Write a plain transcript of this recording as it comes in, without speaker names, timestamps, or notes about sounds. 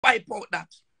wipe out that.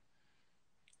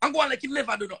 And go on like he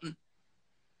never do nothing.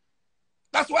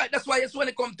 That's why it's when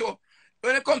it come to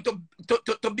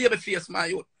babyface, my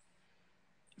youth.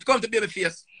 It come to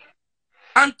babyface.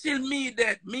 Until me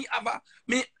dead, me have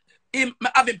him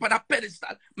on a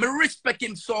pedestal. Me respect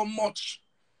him so much.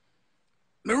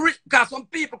 Because some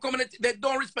people come in, they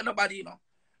don't respect nobody, you know.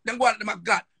 Then go on to my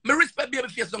God. Me respect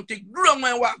babyface something wrong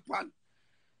when I walk on.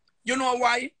 You know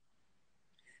why?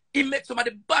 He makes some of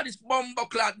the baddest bomber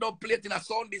clad dub plate in a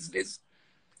sound business.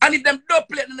 And if them dub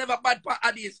plate never bad for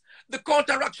Addies, the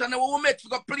counteraction that we make to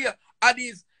play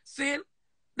Addies, see,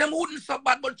 them wouldn't so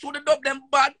bad, but through the dub them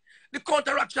bad, the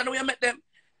counteraction we make them,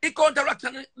 the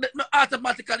counteraction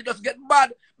automatically just get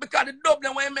bad because the dub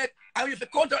them we make, and if you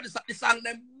counteract the song,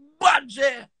 them bad,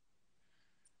 yeah.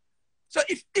 So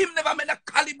if him never made a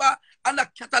caliber and a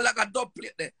catalog a dub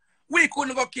plate there, we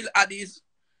couldn't go kill Addies.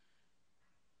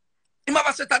 Him have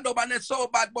a set of dub and it's so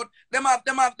bad, but them have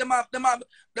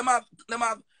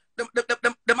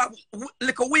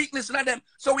little weakness in them.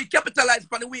 So we capitalize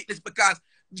on the weakness because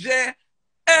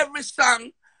every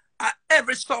song and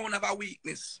every sound have a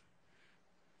weakness.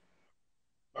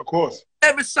 Of course.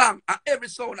 Every song and every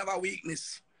sound have a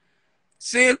weakness.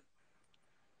 See?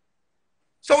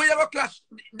 So we have a clash.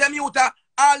 Them youth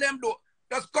all them do.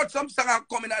 Just cut some song and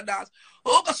come in and dance.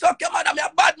 Oh, go suck your mother, me a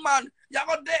bad man. You're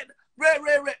not dead.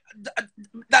 Ray.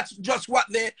 That's just what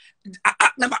they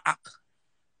act. Them act.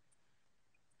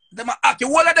 Them act.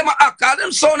 All of them act. All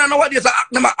them sound and nowadays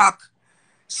act. Them act.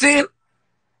 See?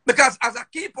 Because as I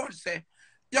keep on saying,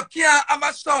 you can't have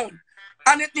a sound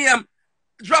and it name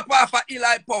drop off of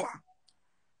Eli Power.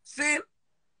 See?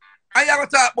 And you have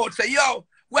to talk about say, yo,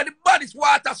 where the baddest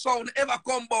water sound ever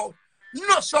come out,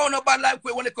 no sound no bad like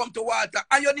when it come to water,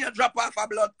 and you need to drop off a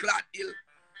blood clot hill.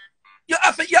 You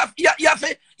have to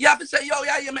say, yo,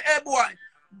 yeah, you me, hey boy,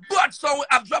 but sound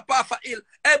have drop off a hill.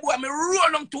 Hey boy, me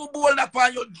roll on 2 boulders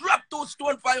upon you, drop 2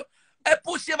 stones for you. Hey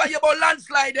pussy ever hear about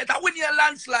landslide, that win your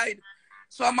landslide.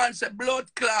 So a man say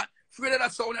blood clot, afraid of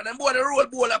that sound, and then boy the roll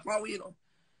bowl upon you know.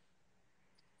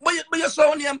 But your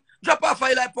sound him drop off a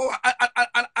hill like Power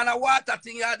and a water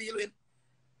thing you deal with.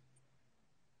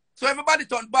 So everybody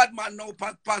turn bad man now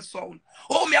pan sound.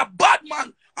 Oh, me a bad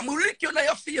man. I'm going to lick you in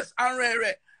your face and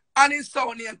rare. And in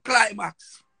sound and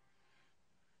climax.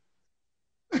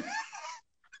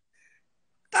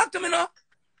 Talk to me now.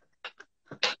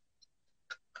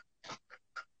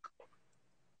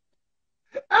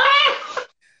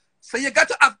 So you got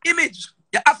to have image.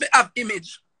 You have to have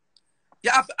image.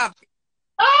 You have to have.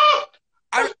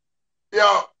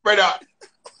 Yo, brother.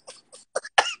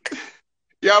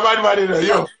 Yo, bad man, you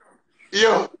know.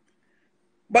 Yo.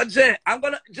 But Jay. All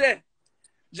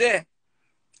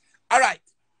right.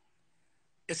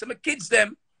 You see my kids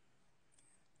them.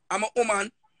 I'm a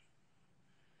woman.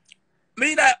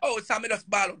 Me that so me just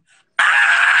ball on.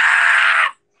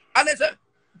 And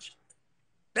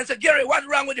they say, Gary, what's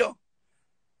wrong with you?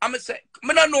 I'm say,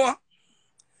 me don't know.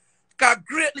 Because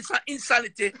greatness and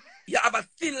insanity, you have a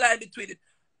thin line between it.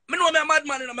 Me know I'm a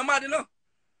madman, you know, I'm mad, you know.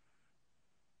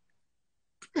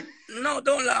 No,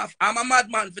 don't laugh. I'm a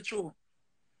madman for true.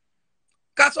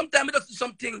 Because sometimes I just do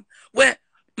something where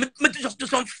me just do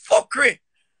some fuckery.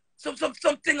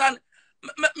 Something and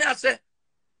me I say,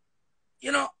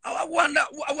 you know, I wonder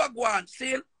what go on.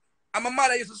 See, and my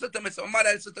mother used to say to me,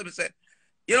 say,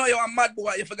 you know, you're a mad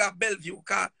boy, you forgot Bellevue,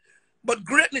 car. But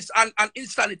greatness and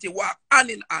insanity work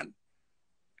hand in hand.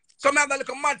 So I have a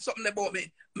little mad something about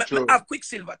me. I have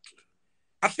Quicksilver.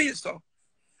 I feel so.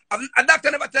 A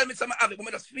doctor never tell me something I have it, but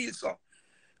I just feel so.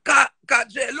 Cause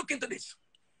Jay, look into this.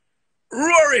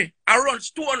 Rory, I run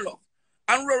Stone Love.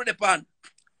 And Rory the pan.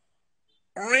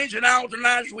 Ranging out and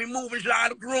as we move into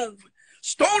the groove.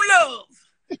 Stone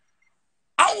Love.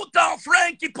 Out of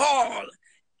Frankie Paul.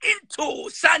 Into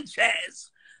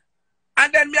Sanchez.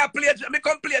 And then me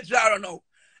come play Jara now.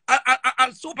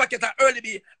 And Super Cat early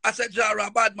be, I said Jara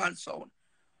bad man sound.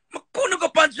 I couldn't go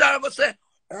pan Jara but say,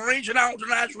 ranging out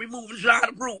and as we move into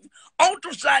the groove. Out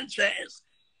to Sanchez.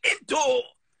 Into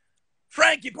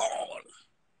Frankie Paul.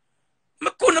 I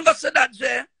couldn't go say that,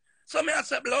 Jay. So me I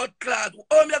say blood clot.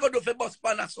 Oh, me I go do for bus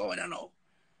pan and so on, you know.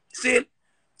 See?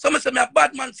 So me say me a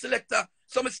bad man selector.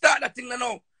 So me start that thing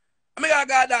now. I mean I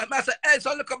got that. I say, hey,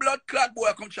 so look a blood clot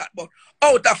boy come chat about.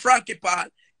 Out of Frankie Paul.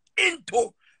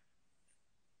 Into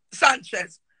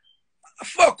Sanchez.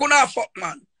 Fuck you not fuck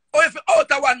man. Or if you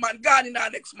out of one man, gone in our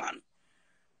next man.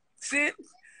 See?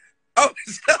 Oh,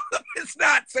 it's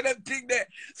not so them thing there.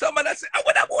 Somebody say,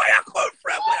 where that boy I come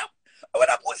from? Where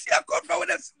that pussy I come from? Where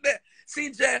that's there?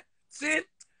 See, Jay? See?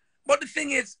 But the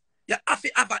thing is, you have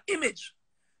to have an image.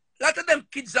 A lot of them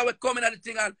kids that were coming at the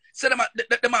thing and say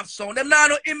them have sound. Them now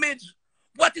no image.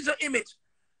 What is your image?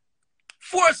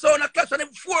 4 sound a class and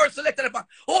them 4 selected them.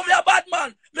 Oh, me a bad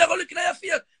man. Me a go looking at your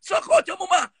face. Suck out your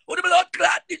mama. Or the blood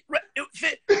clot. It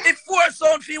 4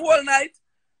 sound for you all night.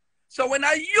 So when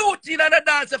a youth in the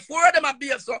dance, 4 of them are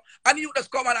beer so, and you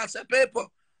just come and say,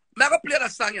 people, me a go play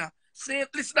that song here. See,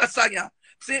 listen to that song here.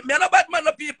 See, me a no bad man,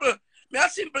 no people. Me a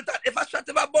simple that if I shot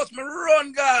him a bus, me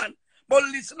run gone. But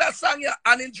listen to that song here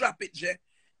and then drop it, Jay.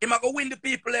 He might go win the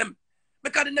people them.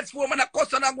 Because the next woman a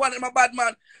cuss and a go on him a bad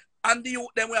man. And the youth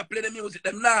them will play the music,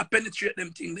 them now penetrate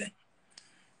them thing there.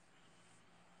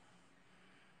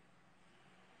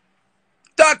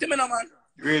 Talk to me now, man.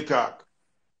 Great talk.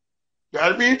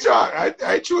 That'll be talk.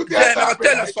 I choose that. Yeah, I'm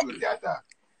tell you something.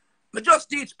 Me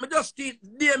just teach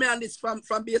Damian this from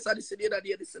base of this the other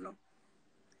day, this, you know.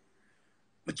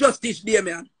 Me just teach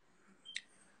Damian.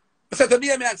 I said to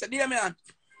Damian,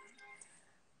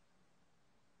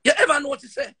 you ever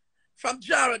notice, from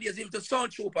Jara days him to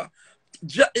Sound Trooper,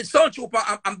 Sound Trooper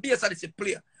and base of this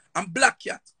player, and Black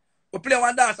Cat, we play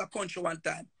one dance a country one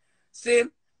time. See,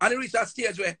 and he reached a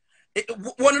stage where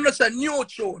one of us a new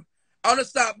tune, I want to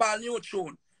start by a new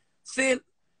tune. See,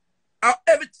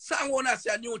 every song want to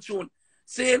say a new tune.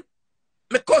 See,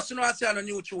 my cousin want to say a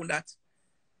new tune that.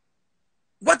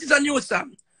 What is a new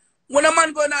song? When a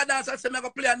man go in a dance and say, I'm going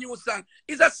to play a new song,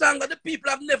 it's a song that the people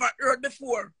have never heard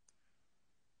before.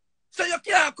 So you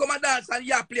can't come and dance and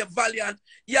you play Valiant,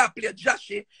 you play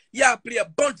Joshy, you play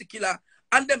Bounty Killer,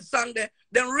 and them song there,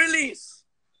 then release.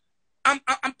 And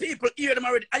people hear them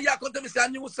already. And you come to me say a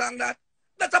new song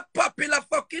that's a popular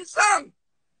fucking song.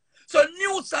 So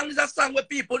new song is a song where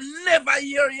people never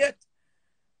hear yet.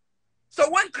 So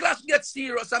when class gets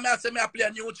serious, I say I play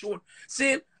a new tune.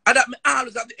 See, and that me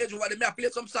always have the edge over them. I play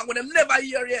some song when them never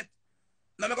hear yet.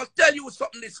 Now I'm going to tell you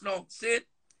something this now. See,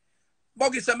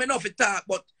 Buggy said me enough to talk,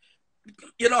 but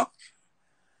you know,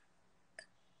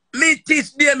 me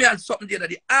teach Damian something the other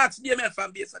day. Ask Damian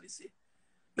from base of this.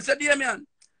 I said, Damian,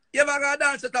 you ever got a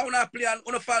dance that I want to play and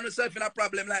you find yourself in a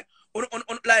problem like, you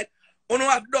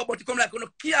have dub, but you come like, you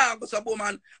can't go to boom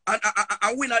and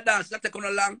win a dance that take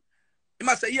on long. He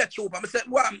must say, yeah, Trooper. I said,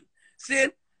 what? See,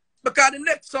 because the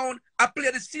next sound, I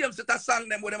play the same set of song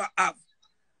them what them have.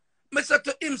 I said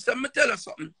to him, say, me tell you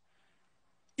something.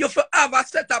 You have a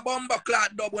set of bomber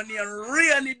cloth dub when you're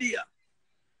rainy day.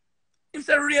 He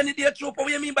said, rainy day, Trooper. What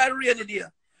do you mean by rainy day?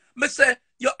 I say,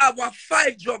 you have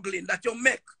 5 juggling that you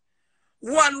make.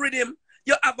 1 rhythm,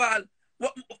 you have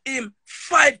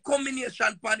 5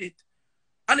 combination on it.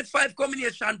 And the 5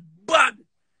 combination bad.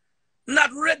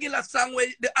 Not regular song where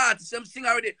the artist them sing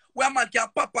already, where a man can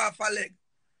pop off a leg.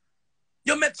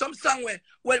 You make some song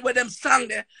where them sing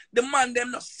there, the man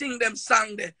them not sing them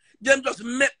song there. Them just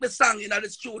make the song in the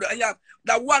studio and you have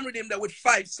that 1 rhythm there with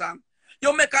 5 songs.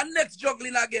 You make a next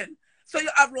juggling again. So you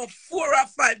have around 4 or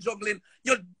 5 juggling.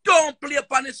 You don't play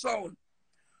upon the sound.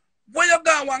 When you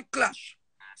go one clash,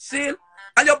 see,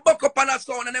 and you buck up on a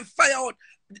sound and then fire out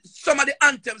some of the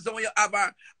anthems that you have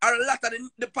are a lot of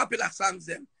the popular songs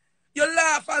them. You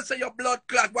laugh and say your blood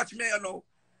clot, watch me, you know.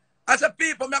 I say,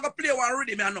 people, I'm going to play one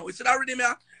rhythm, you know. You see that rhythm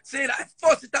here? Saying I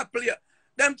force it to play.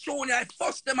 Them tune here, I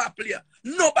force them to play.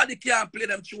 Nobody can play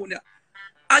them tune here.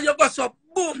 And you go so,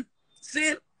 boom,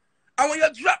 see? And when you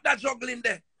drop that juggling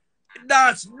there,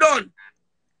 dance done.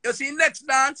 You see, next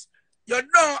dance, you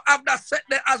don't have that set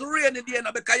there as rainy day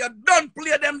now because you don't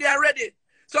play them there already.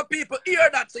 So people hear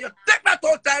that. So you take that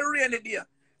out time rainy day,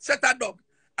 set a dub,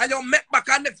 and you make back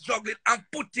a next juggling and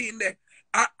put it in there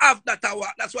and have that hour.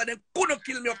 That's why they couldn't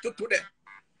kill me up to today.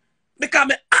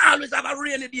 Because I always have a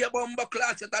rainy day bomber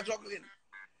class set a juggling.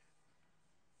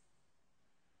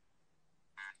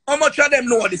 How much of them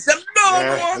know this? Them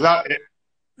don't know.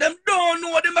 Them don't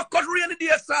know. Them a cut rainy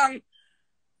day song.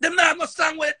 Them not have no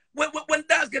song where when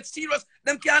dance get serious,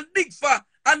 them can't dig for.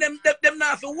 And them not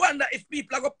have to wonder if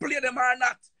people are going to play them or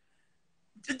not.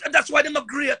 That's why them are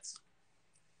great.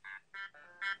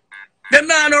 Them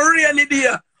not no rainy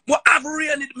day. Me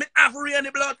have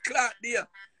rainy blood clot there.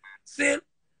 See?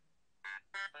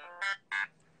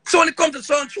 So when it comes to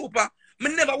Sound Trooper,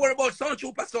 me never worry about Sound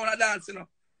Trooper sound a dance, you know.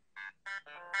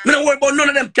 Me don't worry about none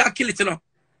of them can kill it, you know.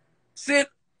 See?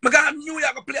 I knew you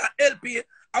going to play an LP,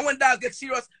 and when that get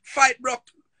serious, fight broke.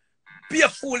 Be a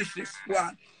foolishness,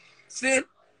 one. See?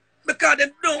 Because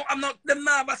them not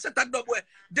have a set of dub where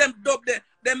them dub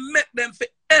them make them for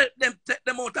help them take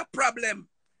them out of problem.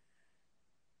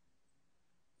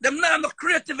 Them not have no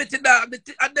creativity, dog.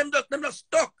 Them just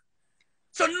stuck.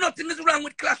 So nothing is wrong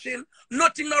with clashing,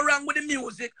 nothing no wrong with the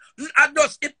music. I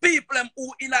just the people them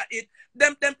who in it,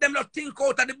 them not think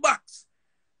out of the box.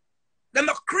 Them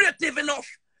not creative enough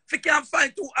If you can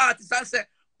find 2 artists and say,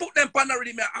 put them on the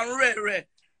rhythm and rare.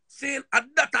 See, and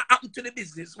that happened to the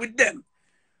business with them.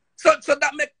 So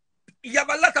that make you have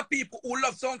a lot of people who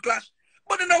love sound clash,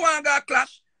 but they don't want to go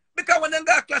clash. Because when they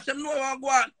go clash, them know what go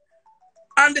on.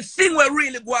 And the thing will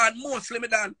really go on mostly me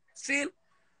than see.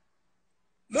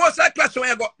 Most of the clash when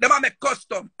you go, they make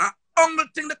custom. And only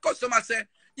thing the customer say,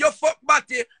 you fuck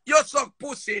batty, you suck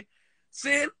pussy.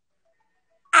 See?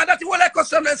 And that's what like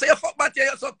customer say, you fuck batty,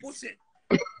 you suck pussy.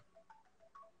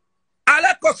 I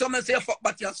like customer say, you fuck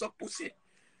batty, you suck pussy.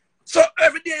 So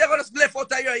every day you're going to left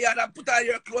out of your yard and put on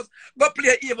your clothes, go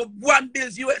play even $1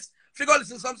 bills US, figure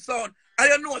listen some sound. And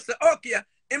you know, say, okay,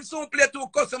 him soon play 2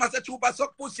 customers, say, chupa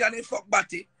suck pussy and him fuck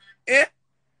batty. Eh?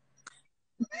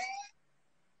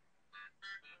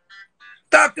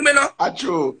 Talk to me now.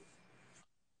 True,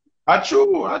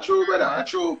 brother.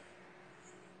 True.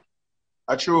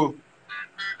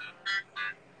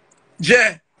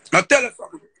 Jay, now tell us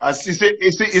something. As you see,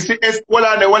 well,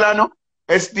 I know.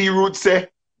 SD Root say,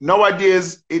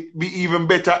 nowadays, it be even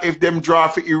better if them draw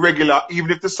for irregular,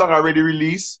 even if the song already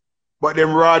released, but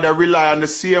them rather rely on the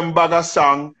same bag of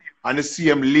song and the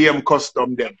same lame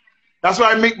custom them. That's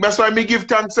why I give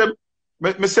thanks them.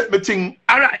 Me set my thing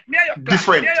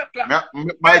different.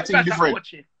 My thing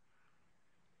different. You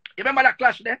remember that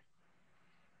clash there?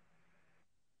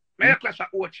 My clash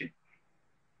at Ochi.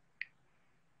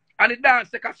 And the dance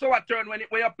take a sour turn when you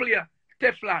play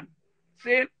Teflon.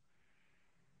 See?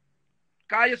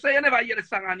 Because you say you never hear the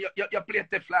song and you play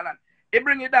Teflon. And it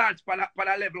bring you dance for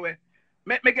a level where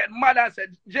me get mad and say,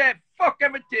 Jay, fuck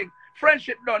everything.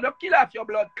 Friendship done. Don't kill off your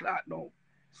blood clot now.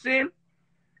 See?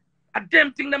 A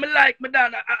damn thing that me like me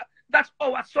done. That's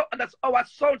our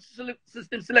sound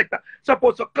system selector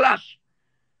supposed to clash.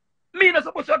 Me not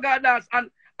supposed to go dance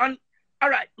and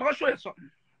alright, I'm gonna show you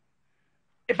something.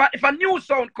 If a new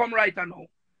sound come right now,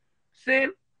 see,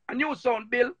 a new sound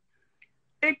bill,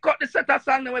 he cut the set of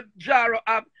song with Jaro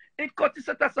have, he cut the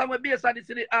set of song with Bass and the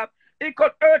City have, he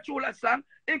cut Earthula song,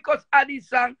 he cut Addy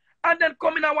song, and then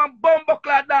come in and one bumbo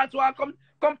clad dance and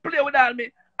come play with all me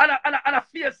and a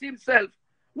face himself.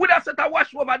 With a set of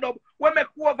wash over dub, we make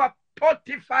over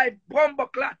 45 bumbo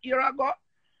clad year ago.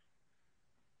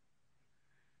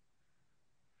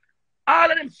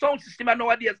 All of them sound system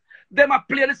nowadays, them are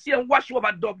play the same wash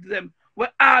over dub them,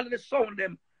 where all of the sound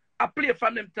them I play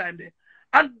from them time there.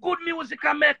 And good music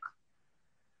I make.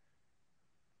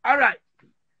 Alright.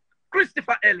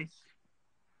 Christopher Ellis.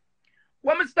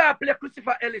 When we start play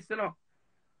Christopher Ellis, you know.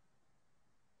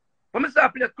 When we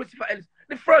start play Christopher Ellis,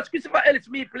 the first Christopher Ellis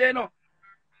me play, you know.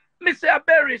 Me say a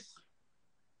Berries.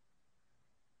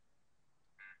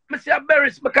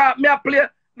 Because me I play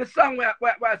the song where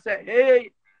I say,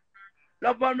 hey,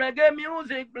 love on reggae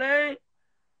music play.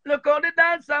 Look how the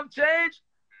dance have changed.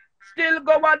 Still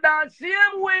go and dance same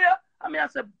way. I mean, I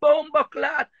say, bomba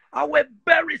clad. I will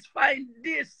Berries find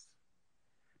this.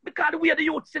 Because the way the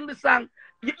youth sing the song,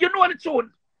 you know the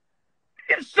tune.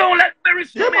 It sound like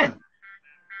Berries to me.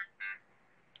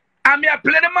 I mean, I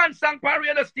play the man song for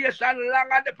radio station long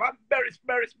and the Berries.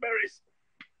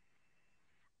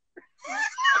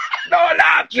 No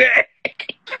laugh, Jay.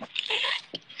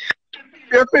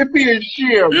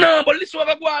 No, but listen what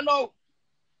I go on now.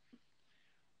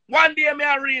 One day me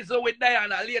a reason with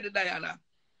Diana, Lady Diana.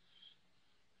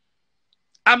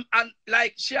 And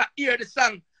like she hear the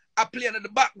song I playing in the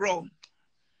background.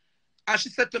 And she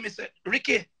said to me,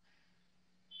 Ricky,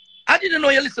 I didn't know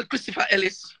you listen to Christopher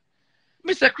Ellis.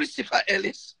 Me say Christopher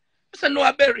Ellis. I said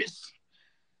Noah Berries.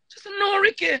 She said, no,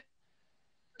 Ricky.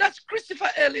 That's Christopher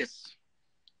Ellis.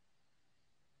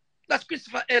 That's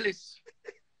Christopher Ellis.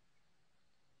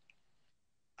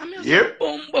 I mean, yep.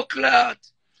 Boom, bucklet.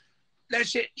 Then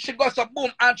she goes up,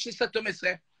 boom, and she said to me,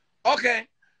 say, okay,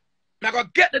 I'm going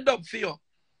to get the dub for you.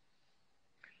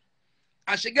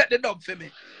 And she get the dub for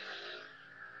me.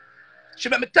 She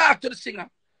made me talk to the singer.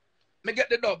 Me get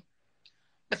the dub.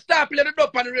 I start playing the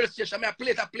dub on the radio station. I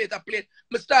play it. I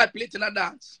start playing it in a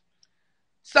dance.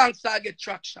 Songs start get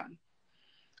traction.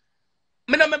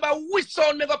 I don't remember which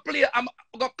song I go play. I'm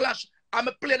going to clash. I'm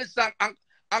going to play the song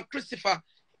and Christopher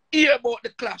hear about the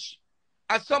clash.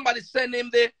 And somebody send him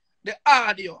the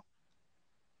audio.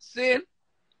 See?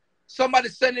 Somebody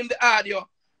send him the audio.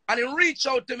 And he reach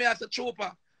out to me as a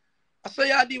trooper. I say,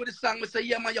 yeah, I deal with the song. I say,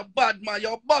 yeah, man, you're bad, man.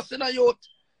 You're bossing a youth.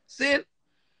 See?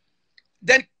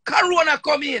 Then Corona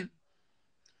come in.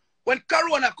 When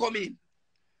Corona come in,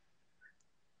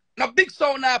 now big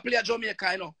sound now play at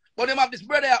Jamaica, you know. But them have this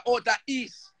brother out at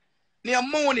East, near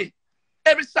Mooney.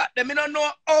 Every Saturday, I don't know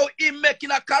how he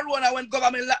making a Corona when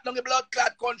government locked down the blood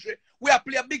clot country. We have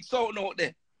play a big sound out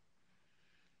there.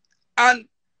 And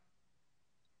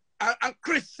And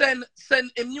Chris send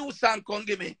a new song come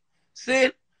give me.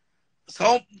 See?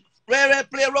 So where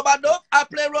play rubber dub, I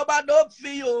play rubber dub for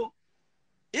you.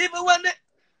 Even when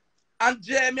and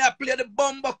Jamie, I play the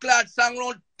Bumbo Clad song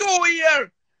around 2 years.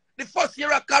 The first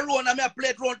year of Corona, I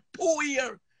played around 2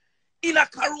 years. In a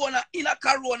Corona,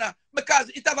 because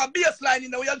it have a bass line in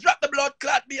there. When you drop the blood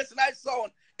clot bass line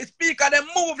sound, the speaker them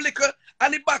move little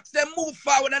and the box them move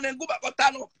forward and then go back and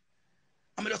turn up.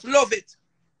 I just love it.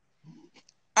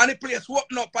 And the place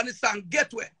open up and the song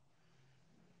Getaway.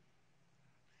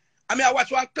 I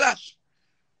watch one clash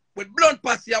with Blunt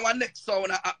Posse and one next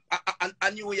sound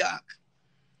at New York.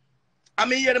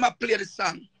 Hear them play the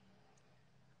song.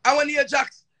 And when you hear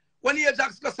Jax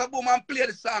goes a boom and play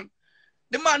the song,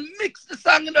 the man mix the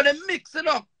song, they mix, Is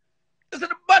it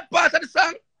the bad part of the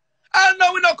song? I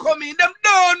know we not coming, them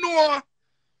don't know.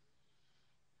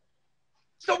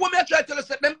 So when I try to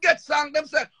say, them get song, them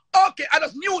say, okay, I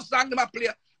just new song them I play.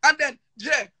 And then,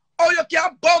 Jay, you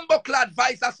can Bumbo Clad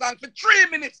voice a song for 3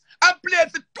 minutes and play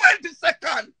it for 20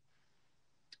 seconds.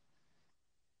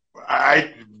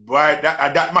 Boy,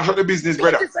 that mash up the business,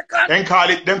 brother. Then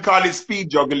call it speed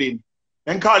juggling.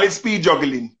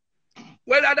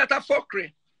 Well, that's a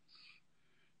fuckery.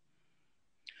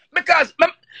 Because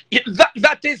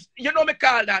that is, you know me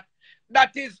call that.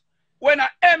 That is when an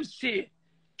MC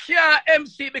can't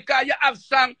MC because you have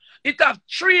song, it have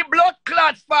 3 blood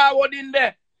clots forward in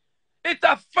there. It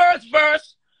have first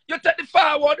verse, you take the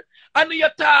forward, and then you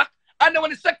talk, and then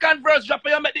when the second verse drop,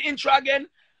 you make the intro again,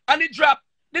 and it drop,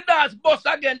 the dance bust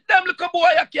again. Them little boy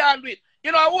you can't do it.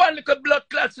 You know, one little blood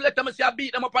clots, let them say I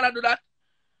beat them up and I do that.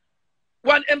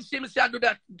 One MC me say I do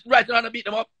that, right now and beat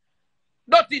them up.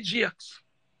 Dirty GX.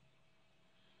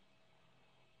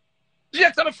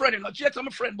 GX are my friend, you know. GX are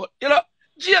my friend, but, you know,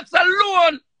 GX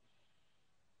alone.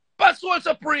 Password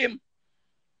Supreme.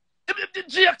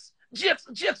 GX.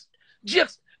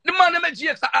 The man that made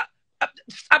GX,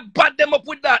 I bad them up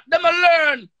with that. Them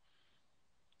learn.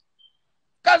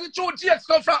 Because the true GX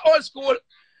come from old school.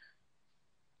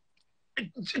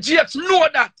 GX know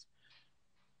that.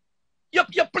 You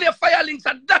play Fire Links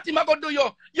and that him I go do you.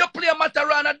 You play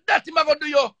Mataran and that him I go do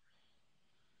you.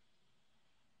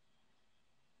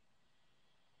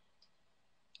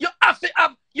 You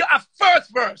have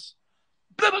first verse.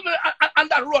 Blah, blah, blah, and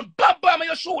that run. Bam, bam, and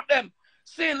you shoot them.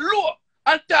 Saying low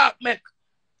and talk make.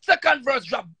 Second verse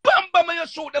drop. Bam, bam, and you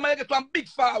shoot them and you get one big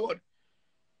forward.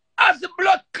 As the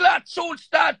blood clot soul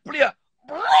start play.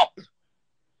 Brop.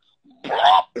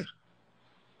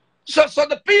 So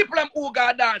the people who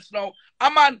got dance now,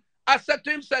 a man has said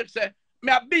to himself, say,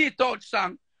 me a beat out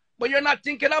song. But you're not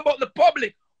thinking about the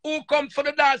public who come for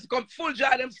the dance, come full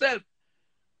jar themselves.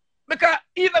 Because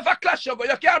even if a clash you go,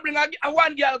 you can't bring a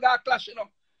one girl go clash, you know.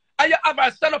 And you have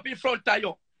her stand up in front of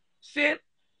you. See?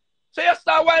 So you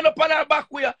start winding up on her back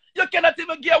where you cannot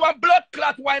even get one blood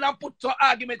clot wine and put some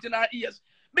argument in her ears.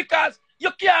 Because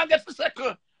you can't get the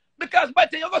circle. Because by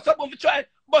the time you go something to try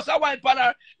bust a wine on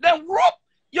her, then whoop,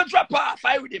 you drop off,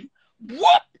 I with him.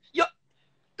 Whoop, you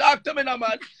talk to me now,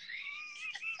 man.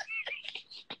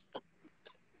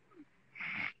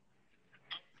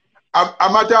 A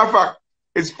matter of fact,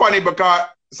 it's funny because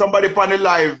somebody on the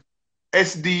live,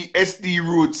 SD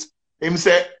Roots, him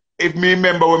say, if me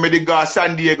remember when me did go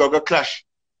San Diego go clash,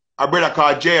 a brother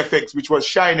called JFX, which was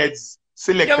Shinehead's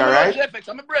selector, right? JFX,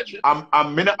 I'm a brethren.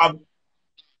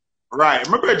 Right,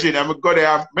 I'm a brethren, I'm go there,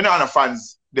 I'm not a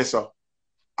fans this so.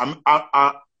 I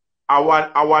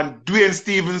want Dwayne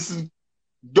Stevenson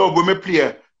dub with me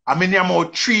play. I mean I'm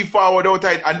out 3 forward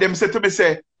outside and them said to me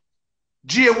say,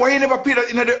 Jay, why you never played that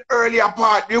in the earlier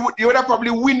part? You would have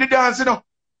probably win the dance, you know.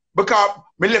 Because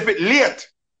me left it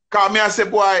late. Because me I say,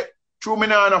 boy, through me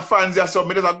now and fans there, so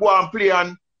me just go and play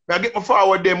and I get my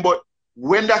forward them. But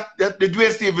when the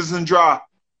Dwayne Stevenson draw,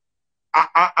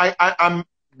 I'm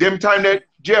them time that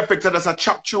JFX that's a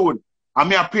chop tune. And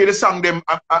me I play the song them,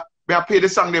 I play the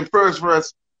song them first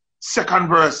verse, second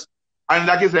verse. And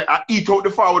like I said, I eat out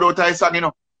the forward out of the song, you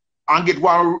know, and get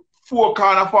 4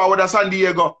 corner forward at San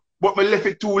Diego. But me left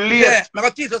it too late. Yeah, I'm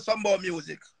going to teach you some more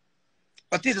music.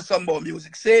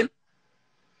 Saying,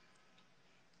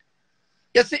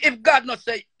 you see, if God not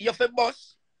say you're a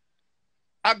boss,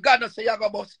 and God not say you're a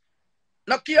boss,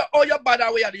 no care how you bad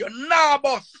away, you're not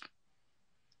boss.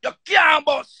 You can't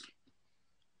boss.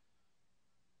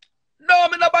 No,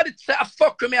 me nobody say I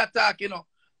fuck with me attack, you know.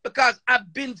 Because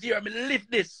I've been here, me live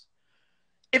this.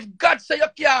 If God say you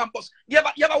can't boss, you have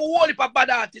a whole heap of bad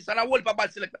artists and a whole heap of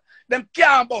bad selectors. Them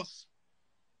can't boss.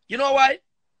 You know why?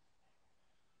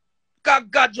 Because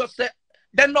God just said,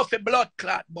 they're not a blood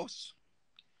clot boss.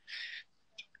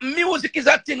 Music is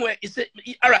a thing where,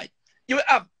 all right, you will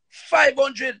have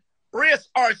 500 race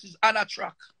horses on a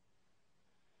track.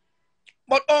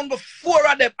 But only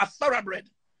 4 of them are thoroughbred.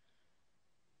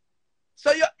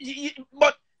 So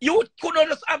but you couldn't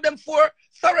just have them 4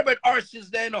 thoroughbred horses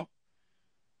there, you know.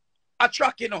 A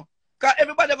track, you know. Because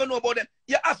everybody ever know about them.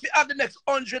 You have to have the next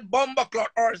 100 bomber cloth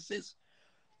horses.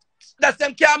 That's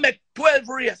them can make 12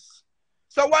 races.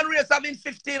 So one race having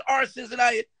 15 horses in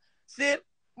it. See?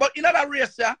 But in another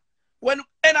race, when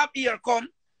end of year come,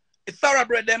 the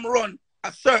thoroughbred them run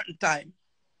a certain time.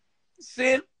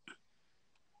 See?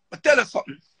 I tell you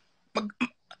something.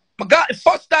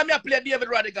 First time I play David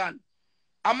Rodigan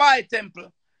at my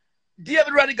temple,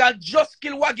 David Rodigan just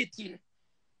killed Wagiti.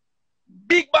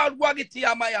 Big bad Wagiti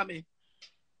at Miami.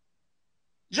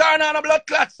 Jarnano blood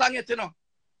clot sang it, you know.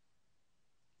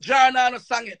 Jarnano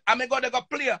sang it. And I go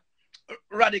play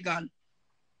Rodigan.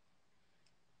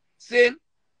 See?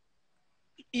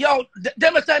 Yo,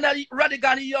 them saying that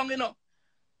Rodigan is young, you know.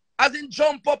 As in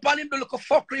jump up and him do look a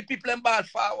fuckery people and ball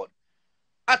forward.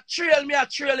 I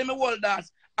trail him a world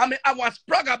dance. I want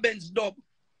Spraga Benz dub.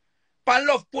 Pan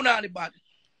love Punani bad.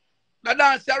 The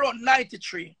dance around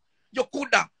 93. You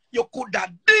coulda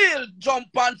deal jump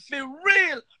and feel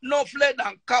real. No fled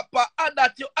and copper. And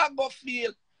that you go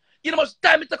feel. You know how much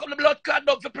time it take up the blood clot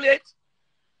dub for play it?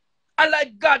 And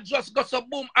like God just got some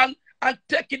boom and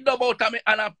take it dub out of me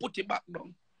and I put it back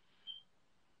down.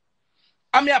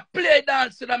 And I play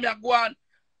dancing and I go on.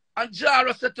 And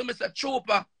Jaro said to me, say,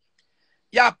 Trooper,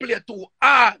 you play too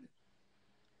hard.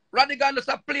 Rodigan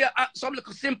just play some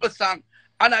little simple song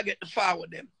and I get to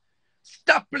forward them.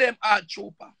 Stop playing hard,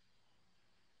 Trooper.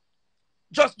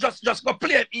 Just go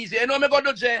play it easy. You know me go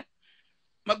to jail.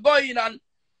 I go in and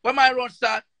when my run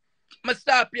start, I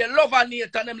start playing Love and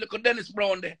Hate and them little Dennis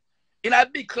Brown there. In a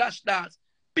big clash dance.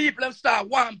 People them start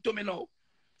warm to me now.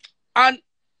 And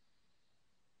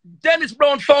Dennis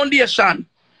Brown Foundation,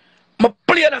 I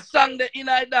play the song there in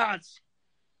a dance.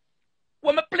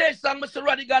 When I play a song, Mr.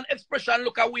 Rodigan expression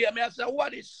look away. I say,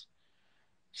 what is?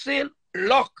 See,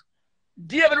 luck.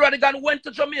 David Rodigan went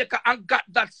to Jamaica and got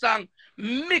that song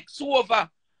mixed over.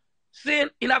 See,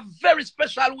 in a very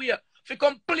special way. If you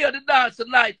come play the dance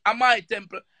tonight at my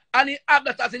temple, and he have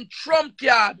that as in trump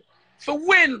card for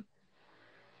win.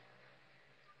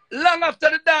 Long after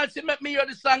the dance, he make me hear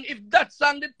the song. If that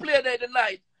song did play there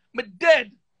tonight, me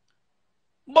dead.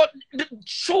 But the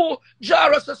true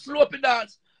Jaros a slopey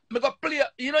dance. Me go play,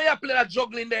 you know you play that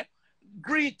juggling there.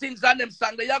 Greetings and them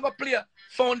song there. You go play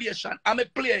Foundation. And me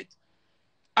play it.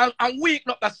 And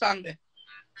weaken up that song there.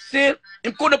 See?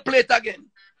 Him couldn't play it again.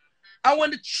 And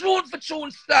when the tune for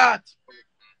tune start,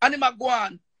 and him a go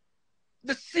on,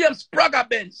 the same Spraga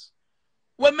Benz,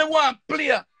 when me want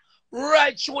play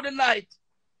right through the night,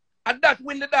 and that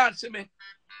win the dance with me.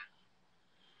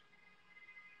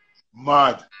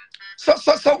 Mad. So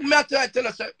me I tell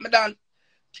you, me dan,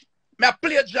 me I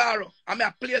play Jaro, and me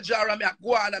I play Jaro, and me I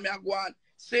go on, and me I go on.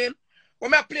 See?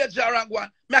 When me I play Jaro and go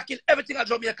on, me I kill everything at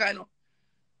Jamaica, you know.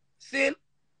 See?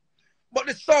 But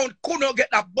the sound couldn't get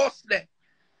that bus there.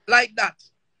 Like that.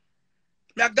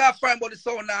 Me I got find about the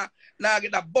sound now I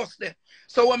get that bus there.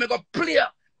 So when me go play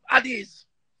at these,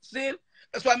 see?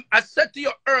 That's why I said to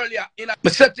you earlier, I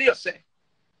said to you, say,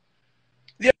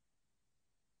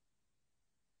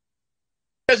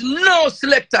 there's no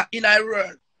selector in our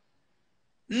world.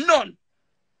 None.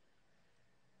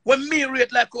 When me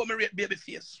rate like how me rate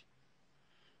Babyface.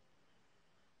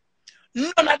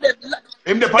 None of them.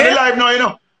 Him the on the live now, you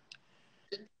know.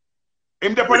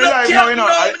 Him the on the live now, you know.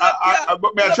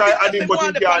 I try add him,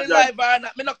 but he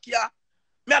can't. Me not care.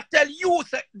 Me I tell you,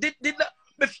 say,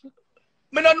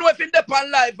 me don't know if he's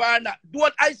on live or not.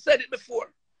 Don't I said it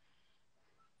before.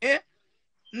 Eh?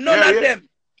 None of them.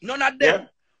 None of them.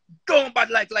 Don't bad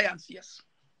like Lions, yes.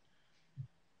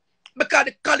 Because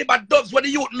the caliber doves what the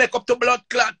youth make up to blood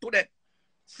clot to them.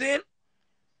 See?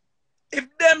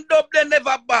 If them dub they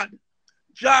never bad,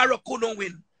 Jaro couldn't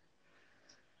win.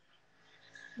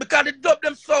 Because the dub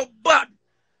them so bad.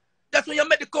 That's when you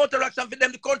make the counteraction for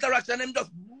them, the counteraction them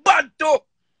just bad too.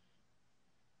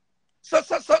 So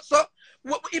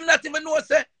him not even know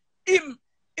say him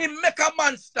make a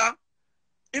monster.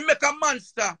 He make a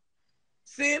monster.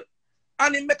 See?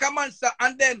 And he make a monster,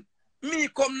 and then me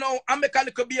come now and make a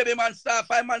little baby monster,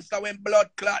 5 monster when blood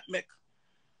clot make.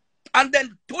 And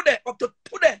then today, up to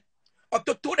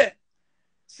today,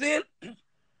 see,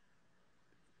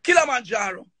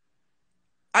 Kilimanjaro,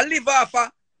 I live off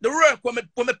of the work when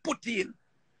me put in.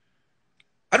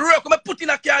 And the work when me put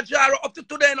in a Kilimanjaro up to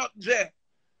today, not Jay.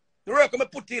 The work when me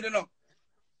put in, you know.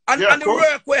 And the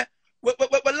work where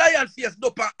Lion Face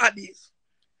dope and Addis.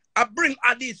 I bring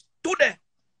Addis today.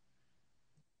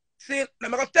 See, I'm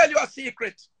going to tell you a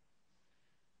secret.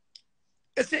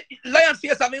 You see, Lion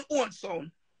Face have his own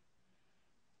sound.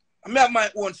 I have my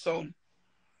own sound.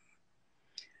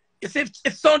 You see,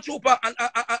 if Sound Trooper and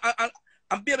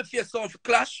Babyface sound for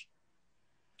clash,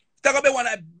 it's going to be one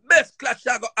of the best clash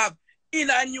that I going to have in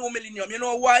a new millennium. You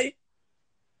know why?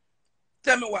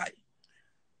 Tell me why.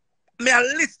 Me are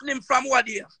listening from what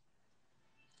here.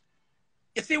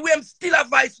 You see, when still a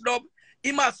vice dub,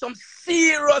 he has some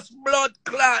serious blood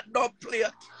clot dub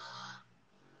player.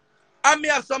 And me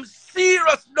have some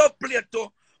serious dub player too,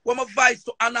 when my vice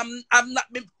too, and I'm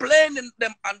not been playing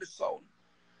them on the sound.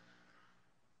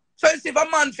 So you see, if a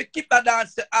man for keep that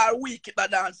dance, or we keep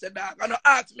that dance, dog, and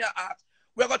ask me,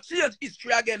 we're going to change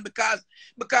history again because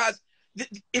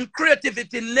in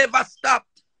creativity never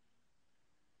stopped.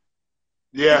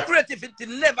 Yeah. In creativity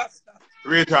never stopped.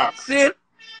 Real talk. See?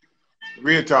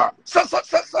 Real talk. So,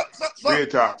 Real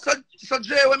talk. so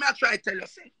Jay, let me try to tell you,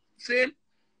 see?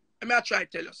 Let me try to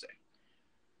tell you,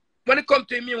 when it comes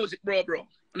to music, bro,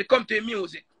 when it comes to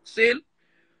music, see?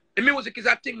 The music is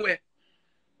a thing where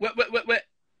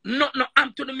no,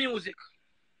 I'm to the music.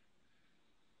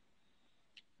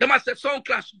 They must have Sound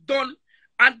Clash done,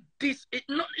 and this,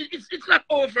 it's not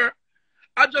over.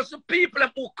 I just the people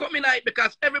who come in it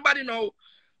because everybody know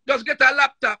just get a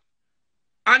laptop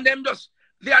and them just,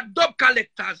 they are dub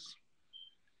collectors.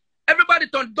 Everybody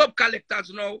turn dub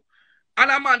collectors now. And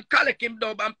a man collect him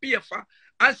dub and pay for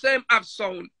and say him have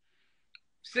sound.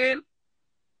 See?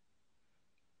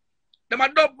 Them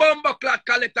a dub bumper clock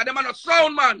collector, them are not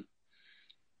sound man.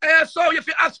 So if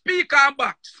you have speaker and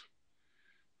box.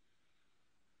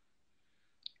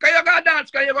 Cause you got dance,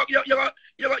 cause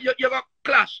you got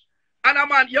clash. And a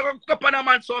man, you go up on a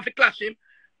man's sound if you clash him,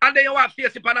 and then you want to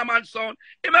face it on a man's sound.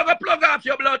 You may go plug off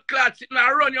your blood clot sitting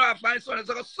and run you off my sound. It's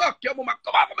going to suck your mama.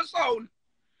 Come off of my sound.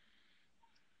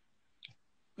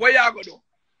 What you going to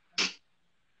do?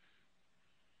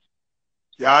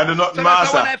 Yeah, I do not so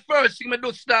master. When I first thing I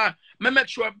do start, I make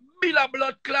sure I build a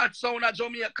blood clot sound at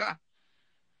Jamaica.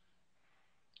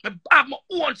 I have my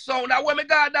own sound. And when I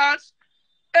go dance,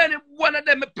 any one of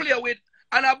them I play with,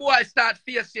 and a boy start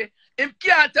facing. Him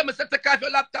can't tell me to take off your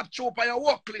laptop chope and your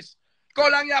work list. Go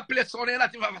along your place so you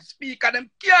not even have a speaker. Them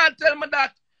can't tell me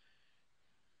that.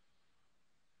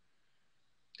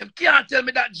 Them can't tell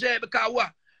me that, Jay, because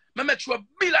what? I make sure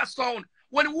build a sound.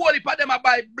 When the whole heap of them I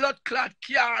buy blood clot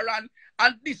car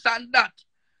and this and that.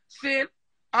 See?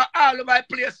 And all over my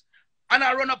place. And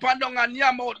I run up and down and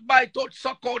yam out, bite out,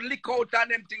 suck out, lick out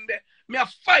and them thing there. Me a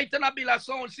fight and I build a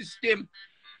sound system.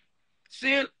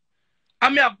 See?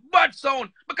 And me have bad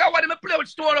sound. Because when I play with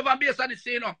Stone Love and based on this,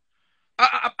 you know.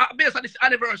 Based on this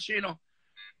anniversary, you know.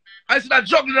 I see that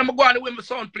juggling them go on the way my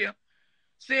sound play.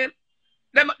 See?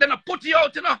 Them I put it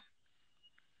out, you know.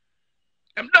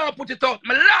 Them don't put it out.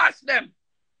 I lost them.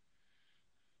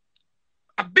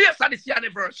 I based on this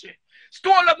anniversary.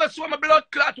 Stone Love me show my blood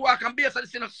clot walk and based on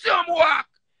this, you know. See them walk.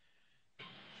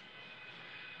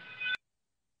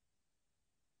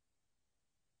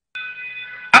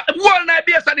 Whole night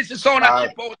based on this sound a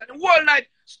chip out. And the whole night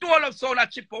Stone Love sound a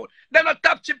chip out. Them a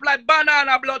top chip like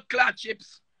banana blood clot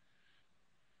chips.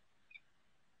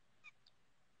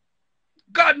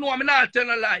 God know I'm not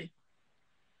telling a lie.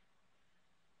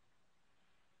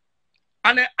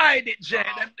 And they hide it, Jay.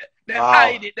 They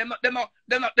hide it. They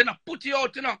not put it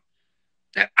out, you know.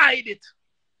 They hide it.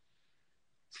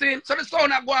 See? So the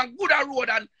sound are going good a road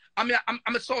and I'm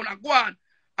a sound are going.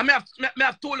 I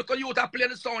have told the youth to play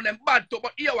the sound them bad too,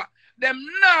 but here them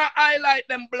not highlight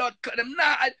them blood, them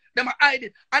not them hide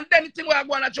it. And then the thing where I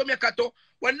go on to Jamaica too,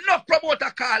 when no promoter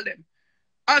call them,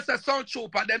 as a Sound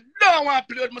Trooper, them don't want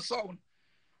to play with my sound.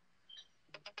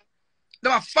 They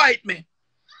want to fight me.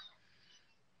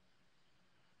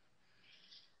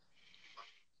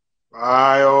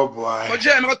 Aye, oh boy. But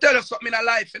Jay, I'm going to tell you something in a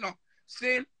life, you know.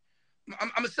 See,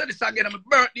 I'm going to say this again, I'm a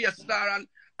birthday star and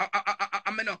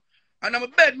you know. And I'm a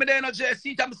bed me there in a Jay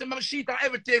seat, I'm saying my sheet and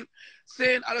everything.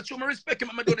 Saying, I don't show my respect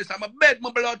him, I'm going to do this. I'm a bed, my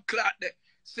blood clot there.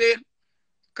 Saying,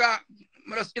 because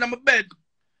I'm just in my bed.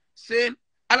 Saying,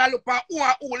 and I look at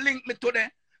who linked me to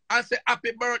them and say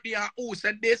happy birthday and who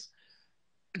said this.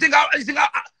 You think a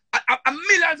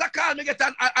millions of calls me get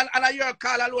and I hear a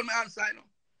call alone my answer, you know.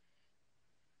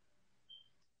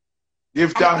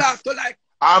 Give thanks. I'm talk to like,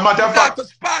 matter of fact, to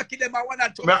Sparky them I want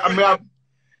to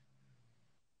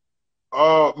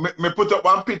me put up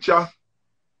one picture.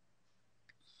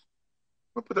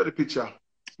 Me put up the picture.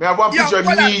 Me have one picture of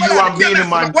me, you and Beenie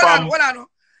Man from. Hold on. All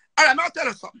right, I'll tell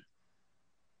you something.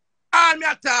 All me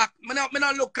attack, me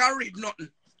not look and read nothing.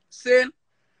 Saying,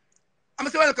 I'm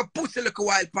saying like a pussy like a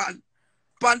wild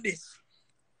pan this.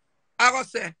 I go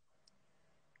say,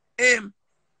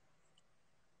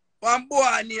 One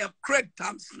boy named Craig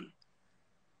Thompson.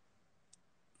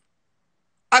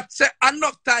 I say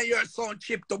enough time your son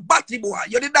chip to batty boy.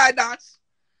 You did die dance?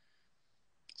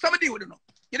 Somebody would know.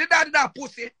 You did die that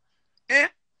pussy? Eh?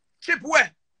 Chip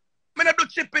where? Me not do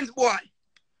chippings, boy.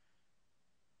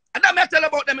 And that me tell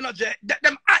about them, you know, Jay.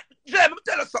 Them, Jay, let me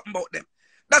tell you something about them.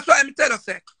 That's why I tell you,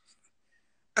 say.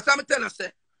 That's why I tell you,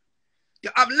 say. You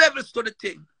have levels to the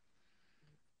thing.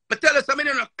 I tell you something,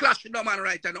 you know, clash with no man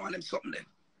right now and them something then.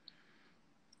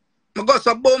 I go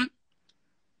so boom.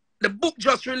 The book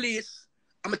just released.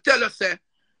 I'm going to tell you, say,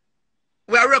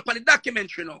 we are up on the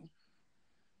documentary now.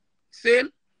 See?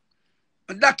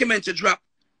 A documentary drop.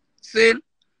 See?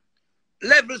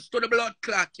 Levels to the blood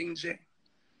clotting, Jay.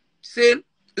 See?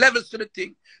 Levels to the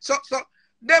thing. So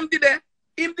them did it.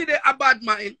 Him did it a bad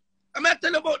mind. I'm going to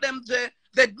tell you about them, Jay.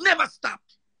 They never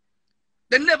stopped.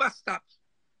 They never stopped.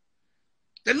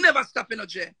 They never stop, you know,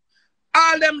 Jay.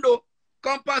 All them do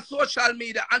come on social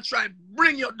media and try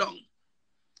bring you down.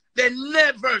 They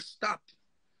never stop.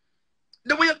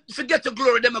 The way you forget your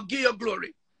glory, they will give you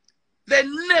glory. They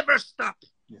never stop.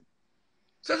 Yeah.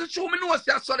 So it's true, me know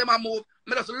I saw them a move.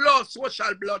 I just love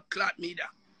social blood clot media.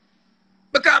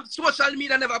 Because social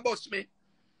media never bust me.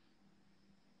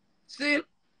 See?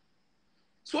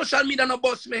 Social media no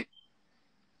bust me.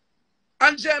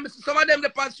 And James, some of them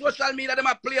on social media, them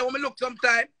a play when me look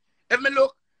sometime. If me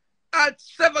look, at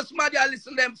 7 smaddy, I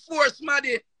listen to them, 4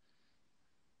 smaddy.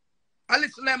 I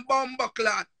listen to them bomber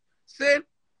clot. See?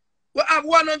 We have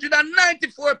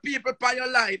 194 people per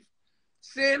your life.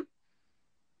 See?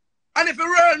 And if you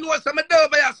really know some of them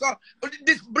over here, so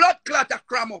this blood clot a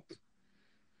cram up.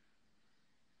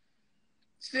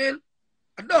 See?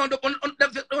 I don't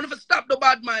want to stop the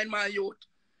bad mind, my youth.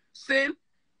 See?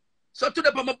 So today,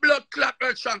 I'm a blood clot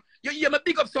earth strong. You hear me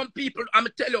big up some people, I'm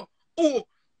going to tell you,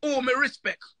 oh, me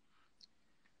respect.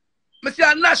 I see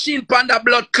a gnashing panda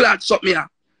blood clot something here.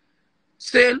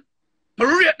 See? I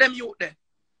rate them youth there.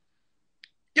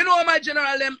 You know my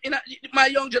general them, my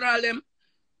young general them,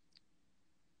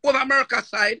 over America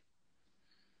side,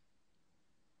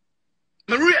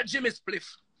 I rate Jimmy Spliff.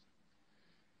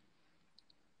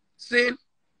 See?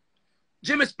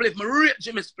 Jimmy Spliff, I rate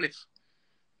Jimmy Spliff.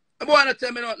 I don't want to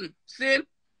tell me nothing. See?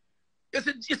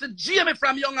 It's a Jamie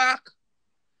from Young Ark.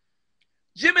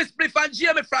 Jimmy Spliff and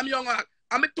Jamie from Young Ark.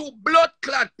 I'm 2 blood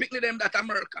clot picking them that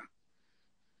America.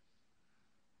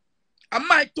 And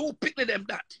my 2 picking them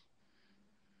that.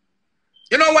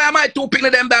 You know why am I 2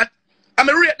 picking them that? I'm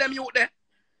going to rate them youth there.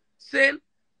 See?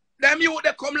 Them youth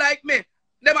they come like me.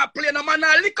 Them are playing no man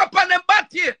and lick up on them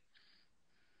body.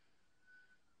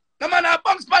 No man a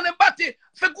bounce on them body.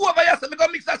 If you go over here, so we go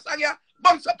mix that song here.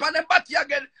 Bounce up on them body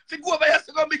again. If you go over here,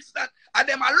 so go mix that. And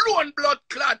them alone blood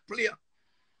clot player.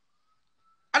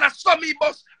 And I saw me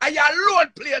boss. And you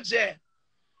alone player, Jay.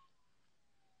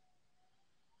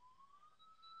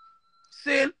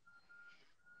 See?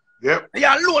 Yep. You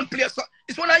alone player. So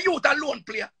it's one of youth alone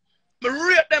player. I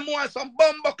rate them more some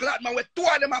bumbo clot, man. With 2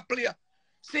 of them a player.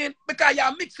 See? Because you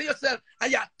mix for yourself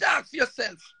and you talk for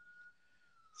yourself.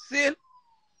 See?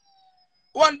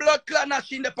 One blood clot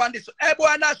Nasheen upon this. Hey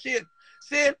boy Nasheen.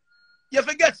 See? You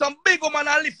forget some big woman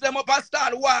and lift them up and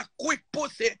start walk quick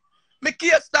pussy. Me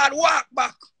can't start walk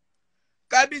back.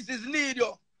 Because business need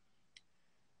you.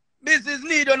 Business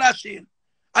need you, Nasheen.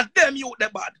 And them youth they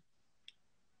bad.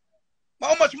 But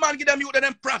how much man give them youth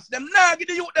them props? Them now give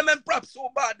the youth them props so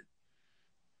bad.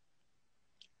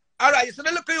 Alright, so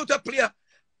they look at you to play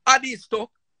Adisto,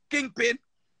 Kingpin.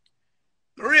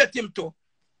 Rate him too.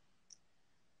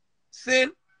 See?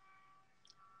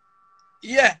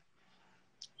 Yeah.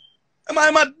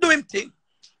 I'm not doing thing.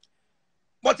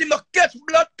 But he not catch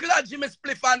blood clot Jimmy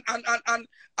Spliff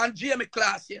and Jamie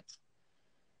class yet.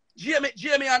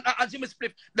 Jamie and Jimmy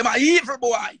Spliff, them are evil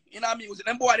boy in our music.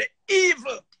 Them boy they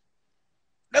evil.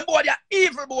 Them boy they are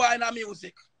evil boy in our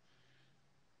music.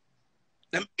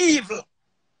 Them evil.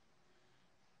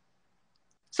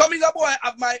 Some is a boy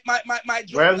have my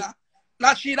juggler. Well,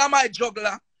 Nasheen my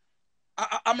juggler.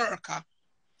 America.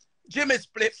 Jimmy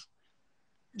Spliff.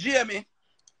 Jamie.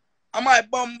 And my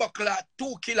bomber clot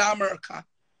 2 killer America.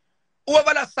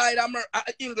 Over the side of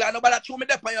England, nobody chew me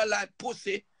up on your life,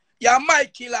 pussy. You're my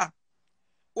killer.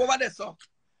 Over there, so.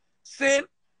 See?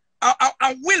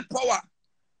 And willpower.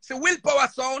 See, willpower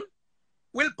sound.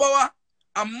 Willpower.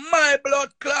 And my blood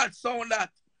clot sound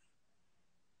that.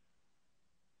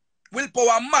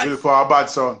 Willpower, my. Willpower, bad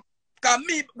sound. Because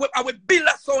me, I will build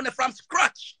a sound from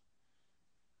scratch.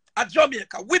 At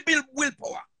Jamaica, we build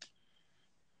willpower.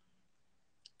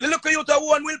 You look at you to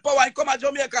one willpower and come to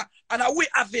Jamaica and we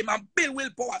have him and build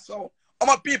willpower. So, how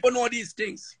much people know these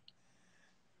things?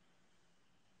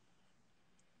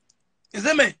 You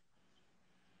see me?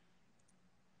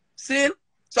 See?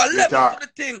 So I Yes, level to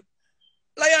the thing.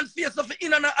 Lion Face of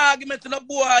in an argument in a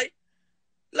boy.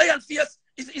 Lion Face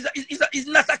is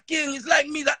not a king. He's like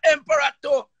me, the emperor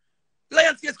too.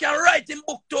 Lion Face can write in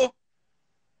book too.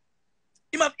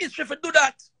 He have history for do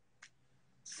that.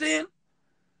 See?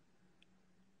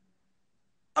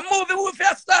 A movie we for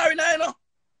a star in you know.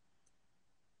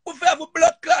 We for have a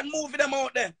blood clot movie them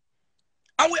out there.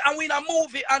 And we in a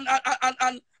movie and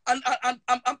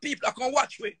people are gonna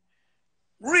watch we.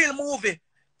 Real movie.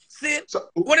 See? So,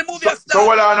 when the movie so starts.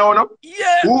 what I know now?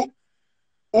 Yeah.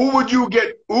 Who would you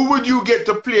get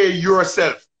to play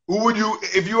yourself? Who would you,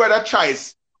 if you had a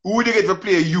choice, who would you get to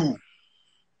play you?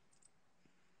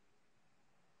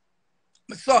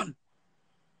 My son.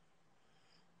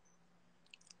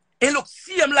 He look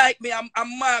same like me and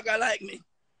Marga like me.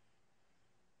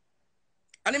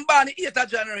 And him born the 8th of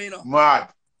January, you know. Mad.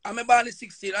 And I'm born the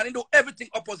 16th. And he do everything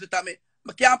opposite of me.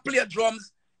 I can't play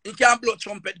drums. He can't blow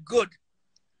trumpet. Good.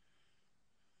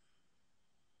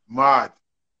 Mad.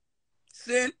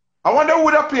 See? I wonder who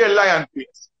would have play Lion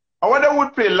Face. I wonder who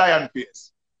would play Lion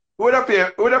Face. Who would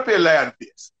have play Lion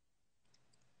Face?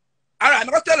 Alright, I'm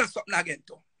going to tell you something again,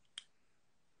 too.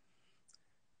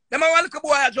 Them a little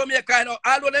boy at Jamaica, you know,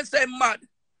 although they say mad.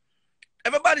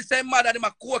 Everybody say mad that them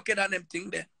a crooked and them thing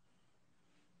there.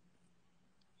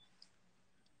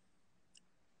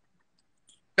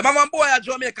 Them a one boy at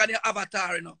Jamaica named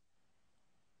Avatar, you know.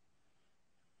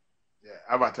 Yeah,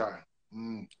 Avatar.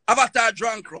 Mm. Avatar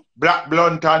Drunkro. Black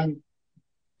Blunt and...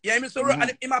 Yeah, and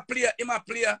him a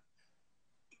play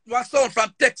one sound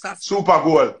from Texas. Super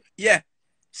Goal. Yeah.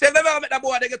 Say if ever met that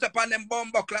boy, they get up on them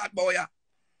bumbo clad boy. Yeah.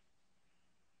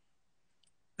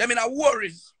 Them in a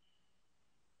worries.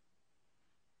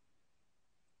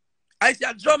 I say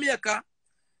at Jamaica,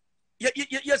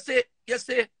 you say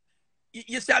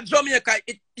at Jamaica,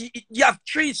 you have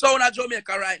 3 sound at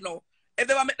Jamaica right now. If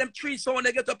they ever make them 3 sound,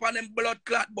 they get up on them blood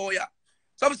clot boy. Yeah.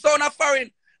 Some sound are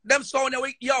foreign, them sound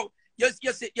yo, you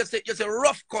say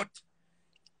Rough Cut,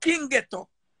 King Ghetto,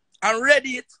 and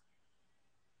Ready It.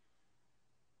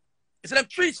 You see them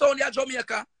 3 sound at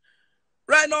Jamaica.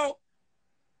 Right now,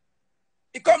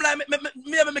 it come like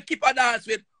me keep a dance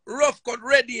with Rough Cut,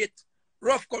 Ready It,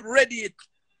 Rough Cut, Ready It,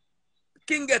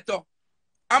 King Ghetto.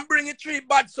 I'm bringing 3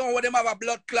 bad sound where them have a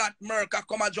blood clot America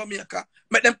come at Jamaica.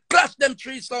 Make them clash them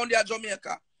 3 sound there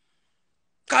Jamaica.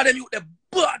 Call them you the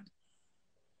bad.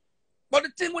 But the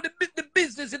thing with the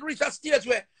business, it reach a stage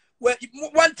where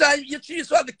one time you choose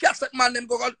to have the cassette man them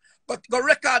go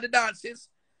record the dances.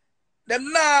 Them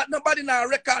nobody now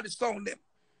record the sound them.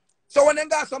 So when they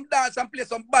got some dance and play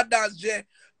some bad dance, Jay,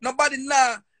 nobody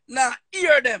now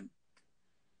hear them.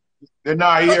 They're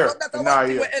not here. So that's one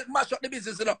thing where it mash up the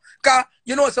business, you know. Cause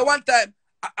you know, so one time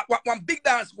one big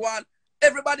dance one,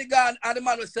 everybody gone and the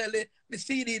man will sell the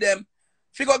CD them.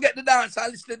 If you go get the dance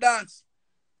and listen to the dance.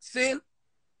 See?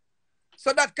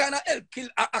 So that kind of help kill,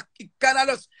 it kind of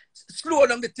just slow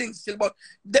down the thing still. But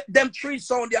them 3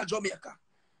 sound there Jamaica.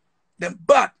 Them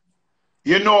bad.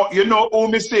 You know who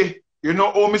me say? You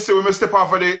know who me say when me step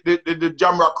off of the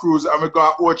Jamrock cruise and we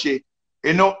go to Ochi?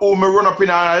 You know who me run up in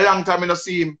a long time and I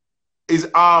see him? Is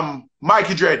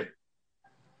Mikey Dread.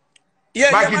 Yeah,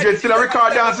 Mikey Dread still a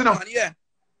record dance, you know? Yeah.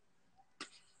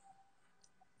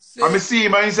 And I see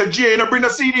him and he said, Jay, you know, bring the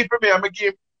CD for me. And I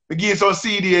give him some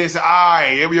CD and he said,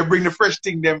 aye, you bring the fresh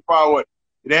thing them forward.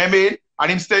 You know what I mean?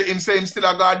 And him say him still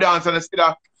a go dance and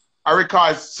still a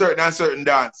record certain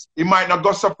dance. He might not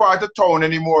go so far to town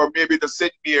anymore, maybe the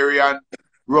St. Mary and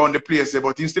around the place,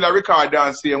 but he still a record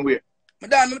dance same way.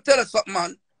 Madam, let me tell you something,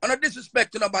 man. I'm not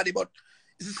disrespecting nobody, but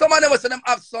you see, some of them say them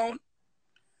have sound.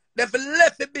 They've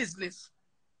left the business.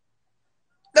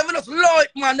 They've just load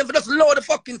it, man. They've just load the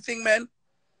fucking thing, man.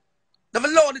 They've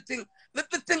load the thing. The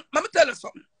thing, let me tell you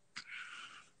something.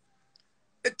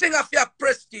 The thing have your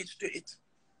prestige to it.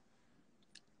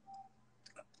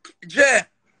 Jay,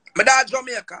 my dad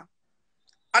Jamaica,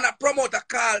 and a promoter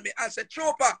called me and said,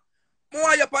 Trooper, I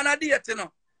want you up on a date, you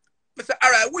know. I said,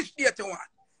 all right, which date you want?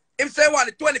 He said, I want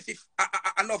the 25th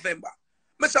of November.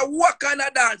 I said, what kind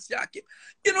of dance you keep?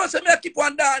 You know, so I keep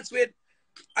on dance with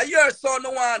a year or so no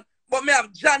one, but I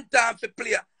have John Tom for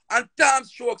player, and Tom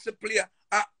Strokes for player,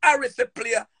 and Harry for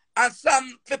player, and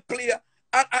Sam for player,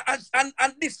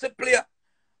 and this for player.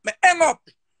 I hang up.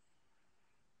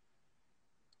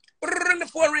 Ring the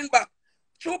phone ring back.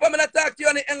 Trooper, I'm not talk to you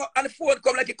and hang up, and the phone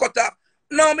come like it cut off.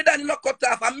 No, me daddy not cut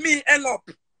off, and me hang up.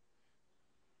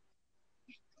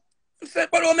 I said,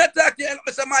 but when I talk to you,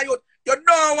 I said, my youth, you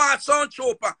don't want sound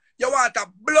Trooper. You want a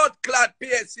blood clot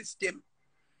PA system.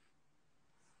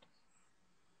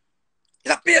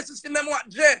 It's a PA system, them want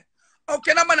Jay. How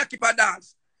can a man keep a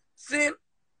dance? See?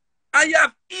 And you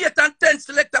have 8 and 10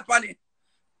 select upon it.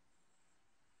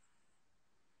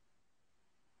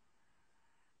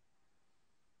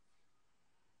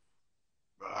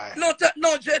 Right.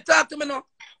 No, Jay, talk to me now.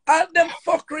 All them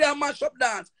fuckery and mash up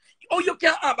dance. Oh, you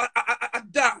can have a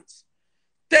dance.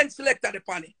 10 selected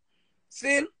upon it.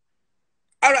 See?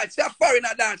 All right, say a foreigner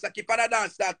dance, I keep on a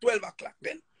dance at 12 o'clock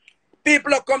then.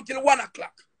 People will come till 1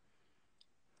 o'clock.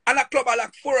 And a club at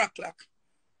like 4 o'clock.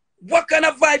 What kind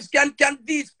of vibes can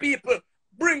these people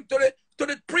bring to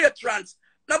the patrons?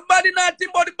 Nobody nothing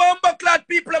but the bomber clad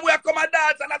people who come and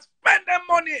dance and spend their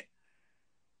money.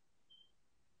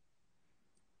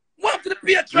 One to the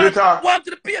patrons, one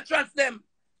to the patrons them.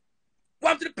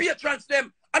 One to the patrons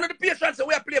them. Another the patrons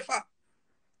we are play for.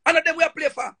 Another them we are play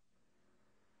for.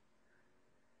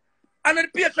 Another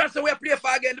the patrons we are play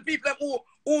for again. The people who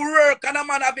work and a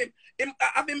man have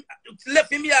him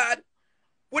left him yard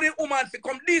with a woman to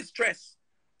come distress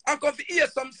and come to hear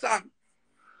some song.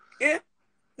 Eh?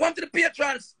 One to the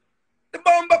patrons. The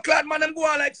bomber clad man them go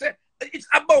on like say it's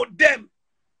about them.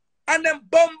 And them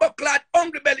bomber clad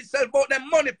hungry belly sell about them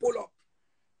money pull up.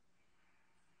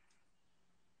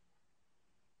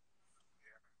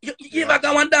 You ever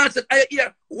go and dance it, I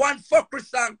hear one fuckery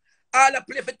song, all I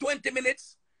play for 20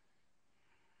 minutes.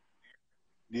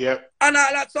 Yep. And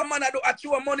all that some man do a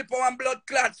chew money for one blood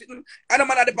clot sitting, and a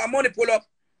man do money pull up.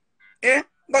 Eh?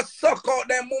 But suck out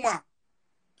them mama.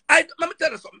 Let me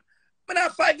tell you something. I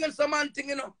have fight against some man thing,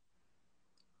 you know.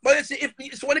 But you see, if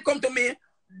it's when it come to me,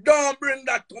 don't bring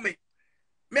that to me.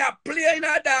 Me a play in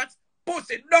a dance,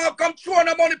 pussy. Don't come throw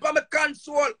no money for my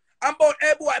console. And about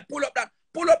hey boy, pull up that.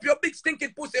 Pull up your big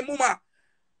stinking pussy, mama.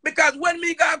 Because when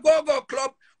me go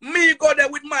club, me go there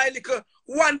with my little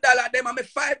 $1 them and me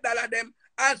 $5 them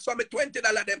and some me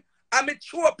 $20 them. And me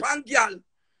throw up on girl.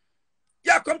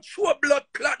 Yeah, come throw blood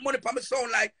clot money for me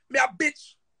sound like me a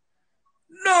bitch.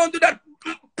 No, do that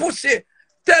pussy.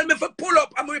 Tell me if I pull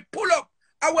up, and we pull up.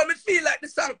 And when me feel like the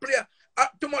song player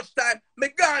too much time, me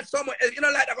gone somewhere else. You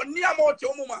know, like I go near out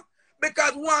your mama.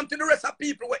 Because one to the rest of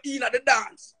people were in at the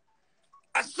dance.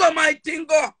 And some I think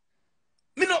go.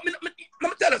 Me tell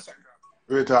you something.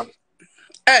 Wait up.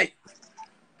 Hey,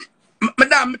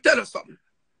 madam, me tell you something.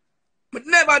 Me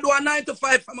never do a 9 to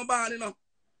 5 for my band, you know.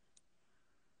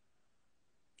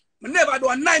 Me never do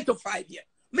a 9 to 5 yet.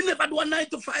 Me never do a 9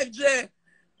 to 5, Jay.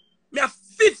 Me a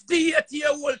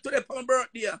 58-year-old today for my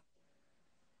birthday.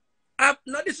 I have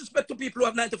no disrespect to people who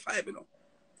have 9 to 5, you know.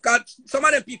 Because some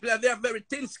of them people they are very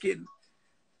thin skinned.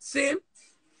 See?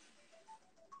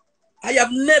 I have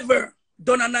never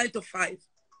done a 9 to 5.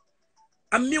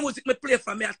 And music me play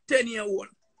for me at 10-year-old.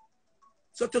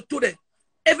 So to today,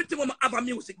 everything when I have a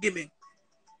music give me.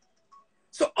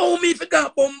 So how me if you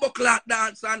got a bumbo clock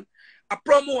dance and a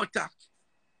promoter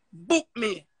book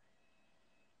me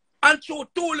and show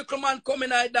 2 little man come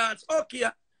in and dance, okay.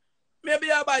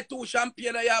 Maybe I buy 2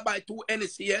 champagne or I buy 2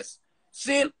 NCS.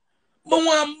 See? But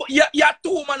one, you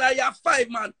 2 man or you 5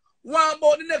 man. One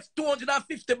about the next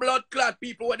 250 blood clot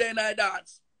people were there in the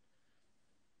dance.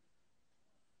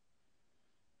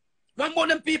 One about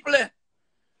them people there.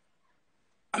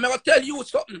 I'm going to tell you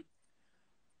something.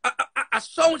 A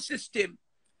sound system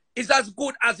is as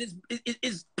good as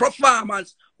his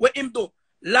performance with him do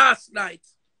last night.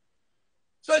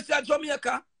 So it's a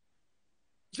Jamaica.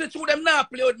 So two them now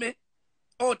play with me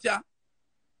out here.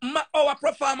 Our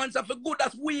performance are good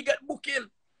as we get booking.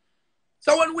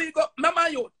 So when we go, remember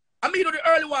you, I mean do the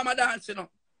early one I dance, you know,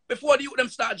 before the youth them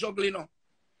start juggling, you know.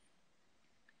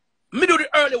 Me do the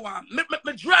early one. Me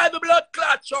drive the blood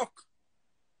clot truck.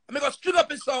 I go string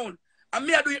up his sound. And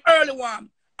me I do the early one.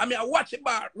 And me I watch it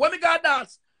bar. When me go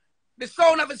dance, the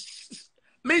sound of it,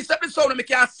 me set the sound and me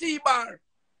can't see bar.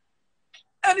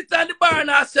 Anytime the bar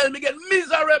now sell, me get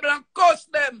miserable and cuss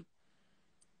them.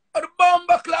 Or the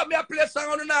bomber club, me I play a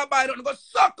song and now buy it. And go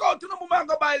suck out to no woman and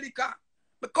go buy liquor.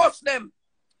 Me cuss them.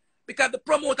 Because the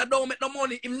promoter don't make no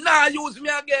money. Him now use me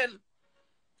again.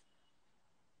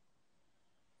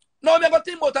 Now me go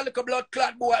think about a little blood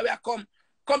clot boy where I come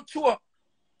to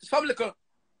some little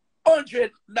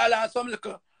 $100, some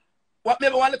little, what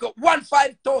maybe one little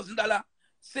 $1,500.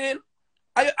 See?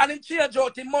 And him change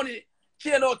out him money,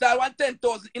 change out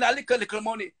 $110,000 in a little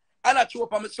money. And I chew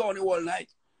up on my son the whole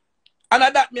night. And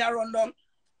at that me I run down.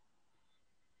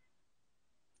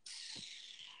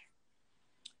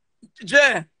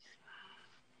 Jay,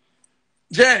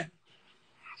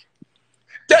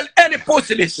 tell any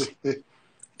pussy this.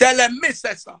 Tell them me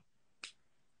say so.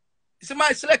 You see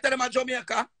my selector them at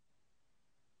Jamaica.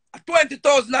 A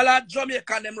 $20,000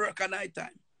 Jamaican them work at night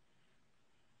time.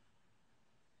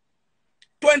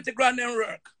 20 grand them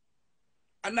work.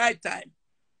 at night time.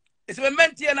 It's a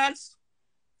maintenance.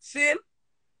 See?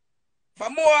 For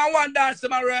more than one dance in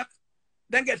my work,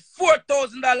 then get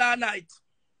 $4,000 a night.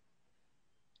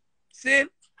 See?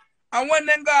 And when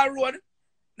they go road,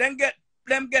 then get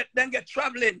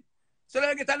traveling. So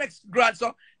they get the next grad.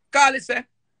 So call it say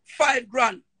 $5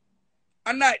 grand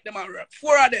a night them a work.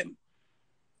 4 of them.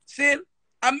 See?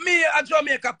 And me at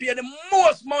Jamaica pay the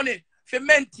most money for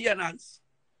maintenance.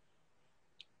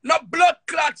 No blood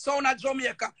clot sound at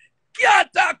Jamaica.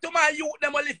 Can't talk to my youth,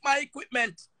 them will lift my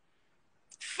equipment.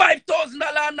 $5,000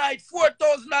 a night,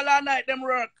 $4,000 a night, them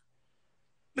work.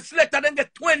 Me selected them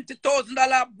get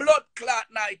 $20,000 blood clot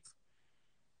night.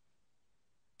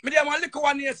 Me there one little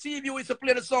one here, see if you used to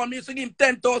play the sound, me used to give him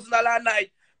 $10,000 a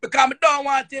night. Because I don't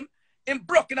want him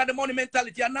broken at the money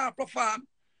mentality and now perform.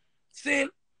 See?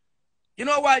 You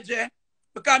know why, Jay?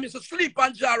 Because I used to sleep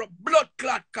on jar of blood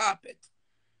clot carpet.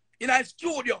 In a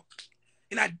studio.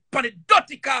 In a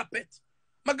dirty carpet.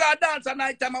 I go dance at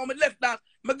night time, I left dance.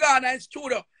 I go in the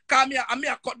studio. Because I'm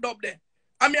here cut up there.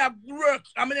 I'm here work.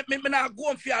 I'm not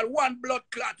going for one blood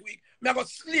clot week. I go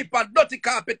sleep on dirty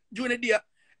carpet during the day.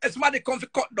 It's somebody come for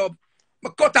cut dub. I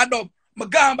cut a dub. I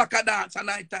go back a dance at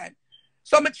night time.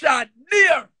 So I charge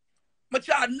dear. I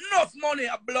charge enough money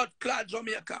a blood clot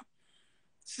Jamaica.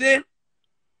 See?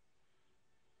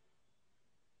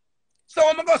 So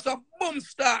I'm go so boom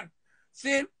star.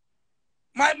 See?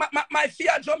 My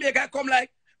fear Jamaica come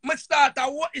like my start at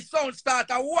what it sound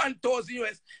start at 1,000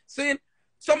 US. See?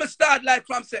 So I start like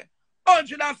from say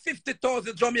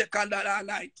 150,000 Jamaican dollar a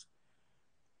night.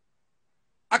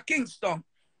 At Kingston.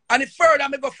 And the further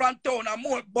I go from town, I'm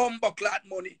more bumbo clot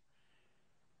money.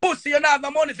 Pussy, you don't have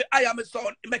the money for hire my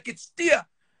son, make it steer.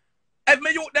 If my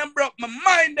youth them broke, I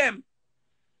mind them.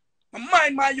 I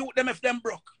mind my youth them if them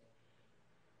broke.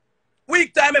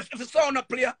 Week time if the son not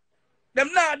play, them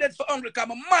not dead for hungry because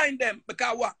I mind them.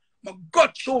 Because what? I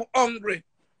got so hungry.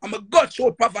 And I got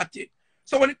so poverty.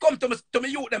 So when it comes to me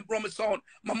youth them from my son,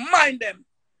 I mind them.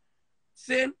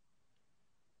 See?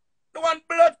 The one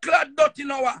blood clot dirty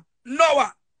Noah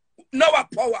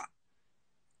power.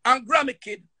 And Grammy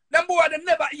Kid. Them boy they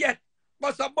never yet.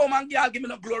 But some bum and girl give me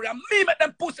no glory. And me make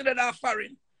them pussy that are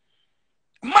foreign.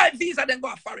 My visa then go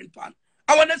a foreign pan.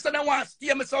 And when they say they want to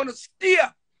steer, me say to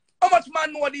steer. How much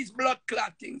man know these blood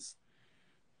clot things?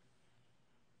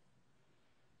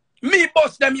 Me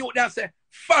bust them youth and say,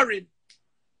 foreign.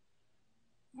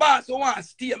 Boss who want to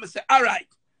steer, me say, alright.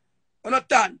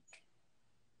 Understand?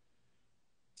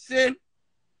 See?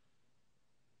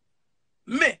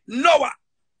 Me, Noah,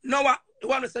 you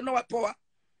want to say Noah power?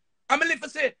 I'm live to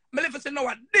say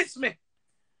Noah, this me.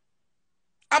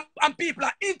 And people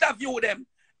are interview them.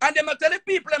 And them tell the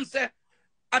people them say,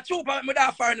 I trooper me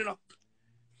that foreign enough.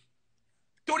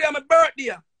 Today my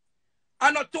birthday.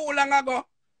 And not too long ago,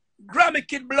 Grammy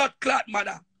Kid blood clot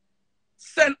mother.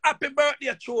 Send happy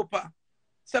birthday, trooper.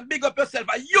 Say big up yourself.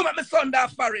 And you make my son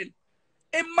that foreign.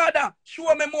 His mother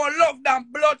show me more love than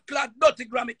blood clot dirty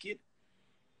Grammy Kid.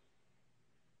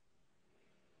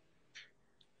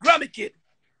 Grammy Kid,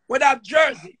 with that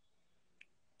jersey.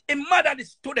 His mother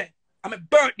is today. I'm a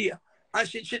birthday. And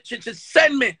she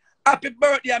send me happy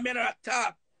birthday. I'm in her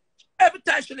top. Every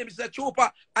time she leaves, she say,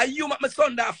 trooper, and you make my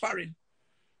son that foreign.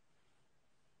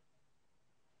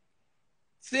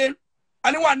 See?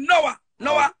 And you want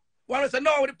Noah, when I say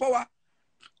Noah with the power,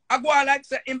 I go on like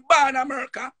say, in born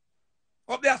America,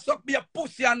 up there suck be a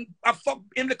pussy and I fuck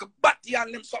him like a batty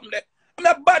and him something there. I'm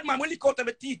a bad man, when he cut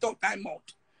every teeth out time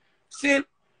out. See?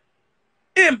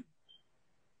 Him,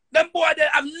 them boy they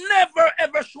have never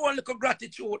ever shown little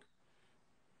gratitude.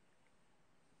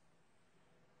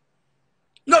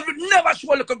 No, never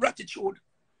show little gratitude.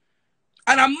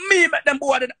 And I me make them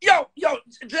boy that, yo,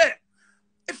 Jay,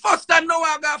 the first time now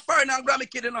I got foreign and Grammy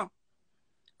Kid, you know.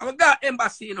 I got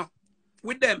embassy, you know,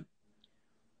 with them.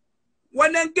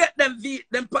 When they get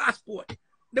them passport,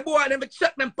 the boy them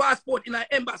check them passport in an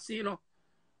embassy, you know.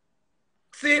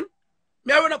 See?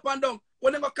 Me I run up and down.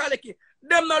 When they go collect it,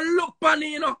 them not look pan,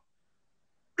 you know.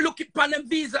 Look upon them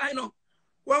visa, you know.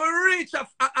 When we reach a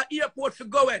airport to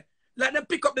go away, like them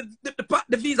pick up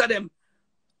the visa them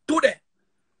today.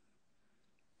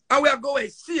 And we are going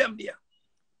see them there.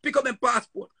 Pick up them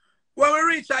passport. When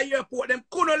we reach a airport, them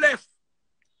couldn't left.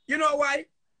 You know why?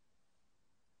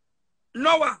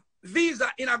 Noah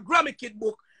visa in a Grammy Kid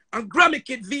book and Grammy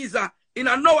Kid visa in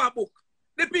a Noah book.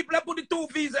 The people that put the two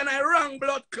visa in a wrong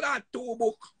blood clot two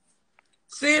book.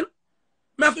 See?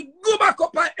 I have to go back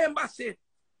up at embassy.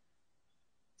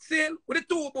 See? With the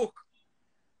two book.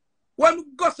 When we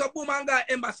go to boom and got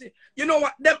embassy, you know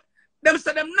what? Them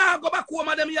say them now go back home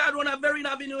and them yard on a very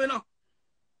avenue, you know.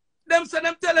 Them say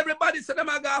them tell everybody say them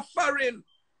I got foreign.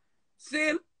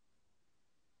 See?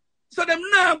 So them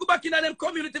now go back in them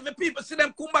community for people see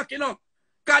them come back, you know.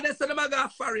 Because they say them are going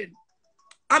foreign.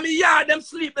 I mean, yeah, them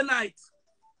sleep the night.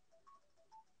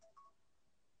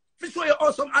 For sure you're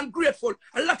awesome, ungrateful.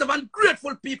 A lot of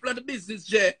ungrateful people in the business,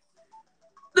 Jay.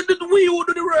 We who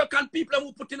do the work and people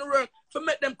who put in the work to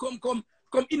make them come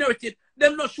inherit it.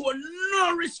 Them not show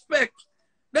no respect.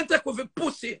 Them take with a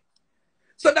pussy.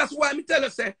 So that's why I tell you,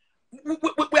 say,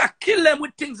 we are kill them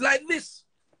with things like this.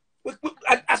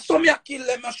 I saw me I kill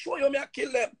them. I show you me I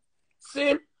kill them.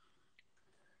 See?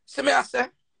 See me I say?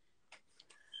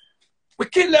 We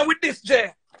kill them with this,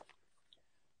 Jay.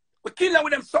 We kill them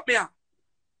with them something here.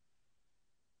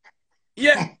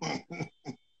 Yeah.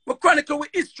 We chronicle with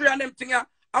history and them thing here.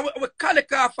 And we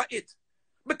chronicle for it.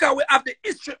 Because we have the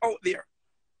history out there.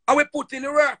 And we put in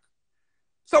the work.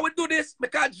 So we do this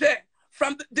because Jay,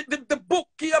 from the book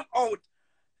came out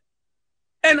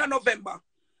end of November.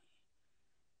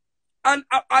 And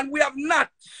we have not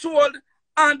sold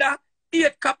under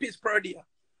 8 copies per day.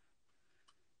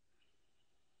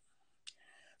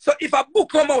 So if a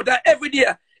book come out that every day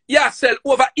you sell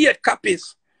over 8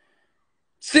 copies,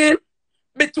 see,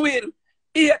 between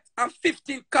 8 and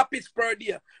 15 copies per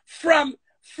day from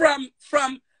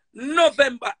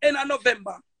November, end of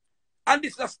November, and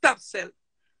this is a stop sell.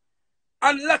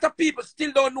 And a lot of people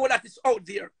still don't know that it's out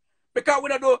there because we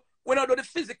don't do the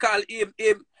physical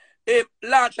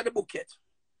launch of the book yet.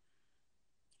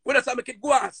 We just make it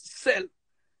go and sell.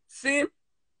 See?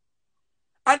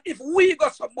 And if we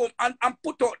got some boom and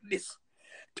put out this,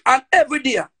 and every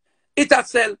day it has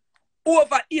sell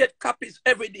over 8 copies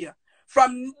every day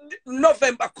from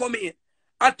November coming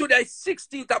and to the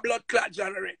 16th of blood clot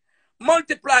January.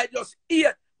 Multiply just 8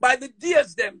 by the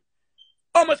days them.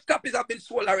 How much copies have been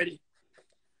sold already?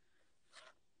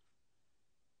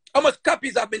 How much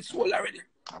copies have been sold already?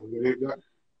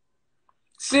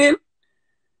 See?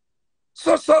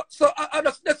 So that's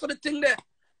the thing there.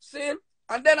 See?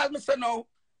 And then as I say now,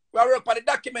 we are working on the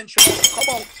documentary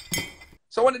come out.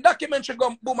 So when the documentary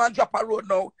go boom and drop a road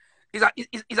now, it's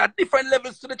a different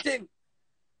levels to the thing.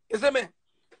 You see me?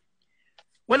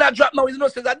 When I drop now, you know,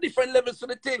 it's a different levels to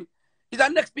the thing. It's a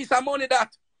next piece of money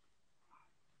that.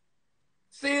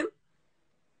 See?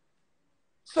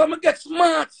 So I get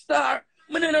smart, star.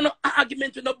 I don't no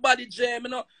argument with nobody, Jay. I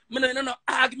don't no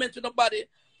argument with nobody.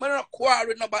 I don't quarrel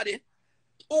with nobody.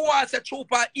 Who wants a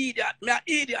Chupa idiot? Me an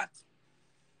idiot.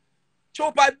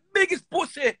 Chupa biggest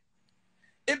pussy.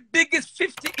 The biggest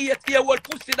 58-year-old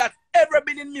pussy that's ever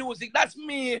been in music. That's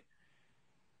me.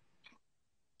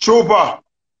 Chupa,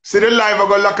 see the live I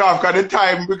go lock off because the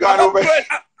time we got over.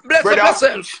 Bless up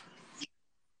yourself.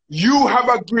 You have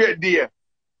a great day.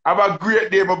 Have a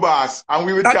great day, my boss. And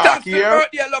we will talk here.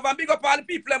 Birthday, love, and big up all the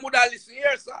people who would listen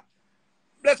here, sir.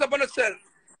 Bless up on yourself.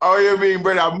 How you mean,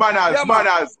 brother? Manners,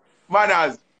 yeah,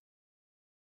 manners.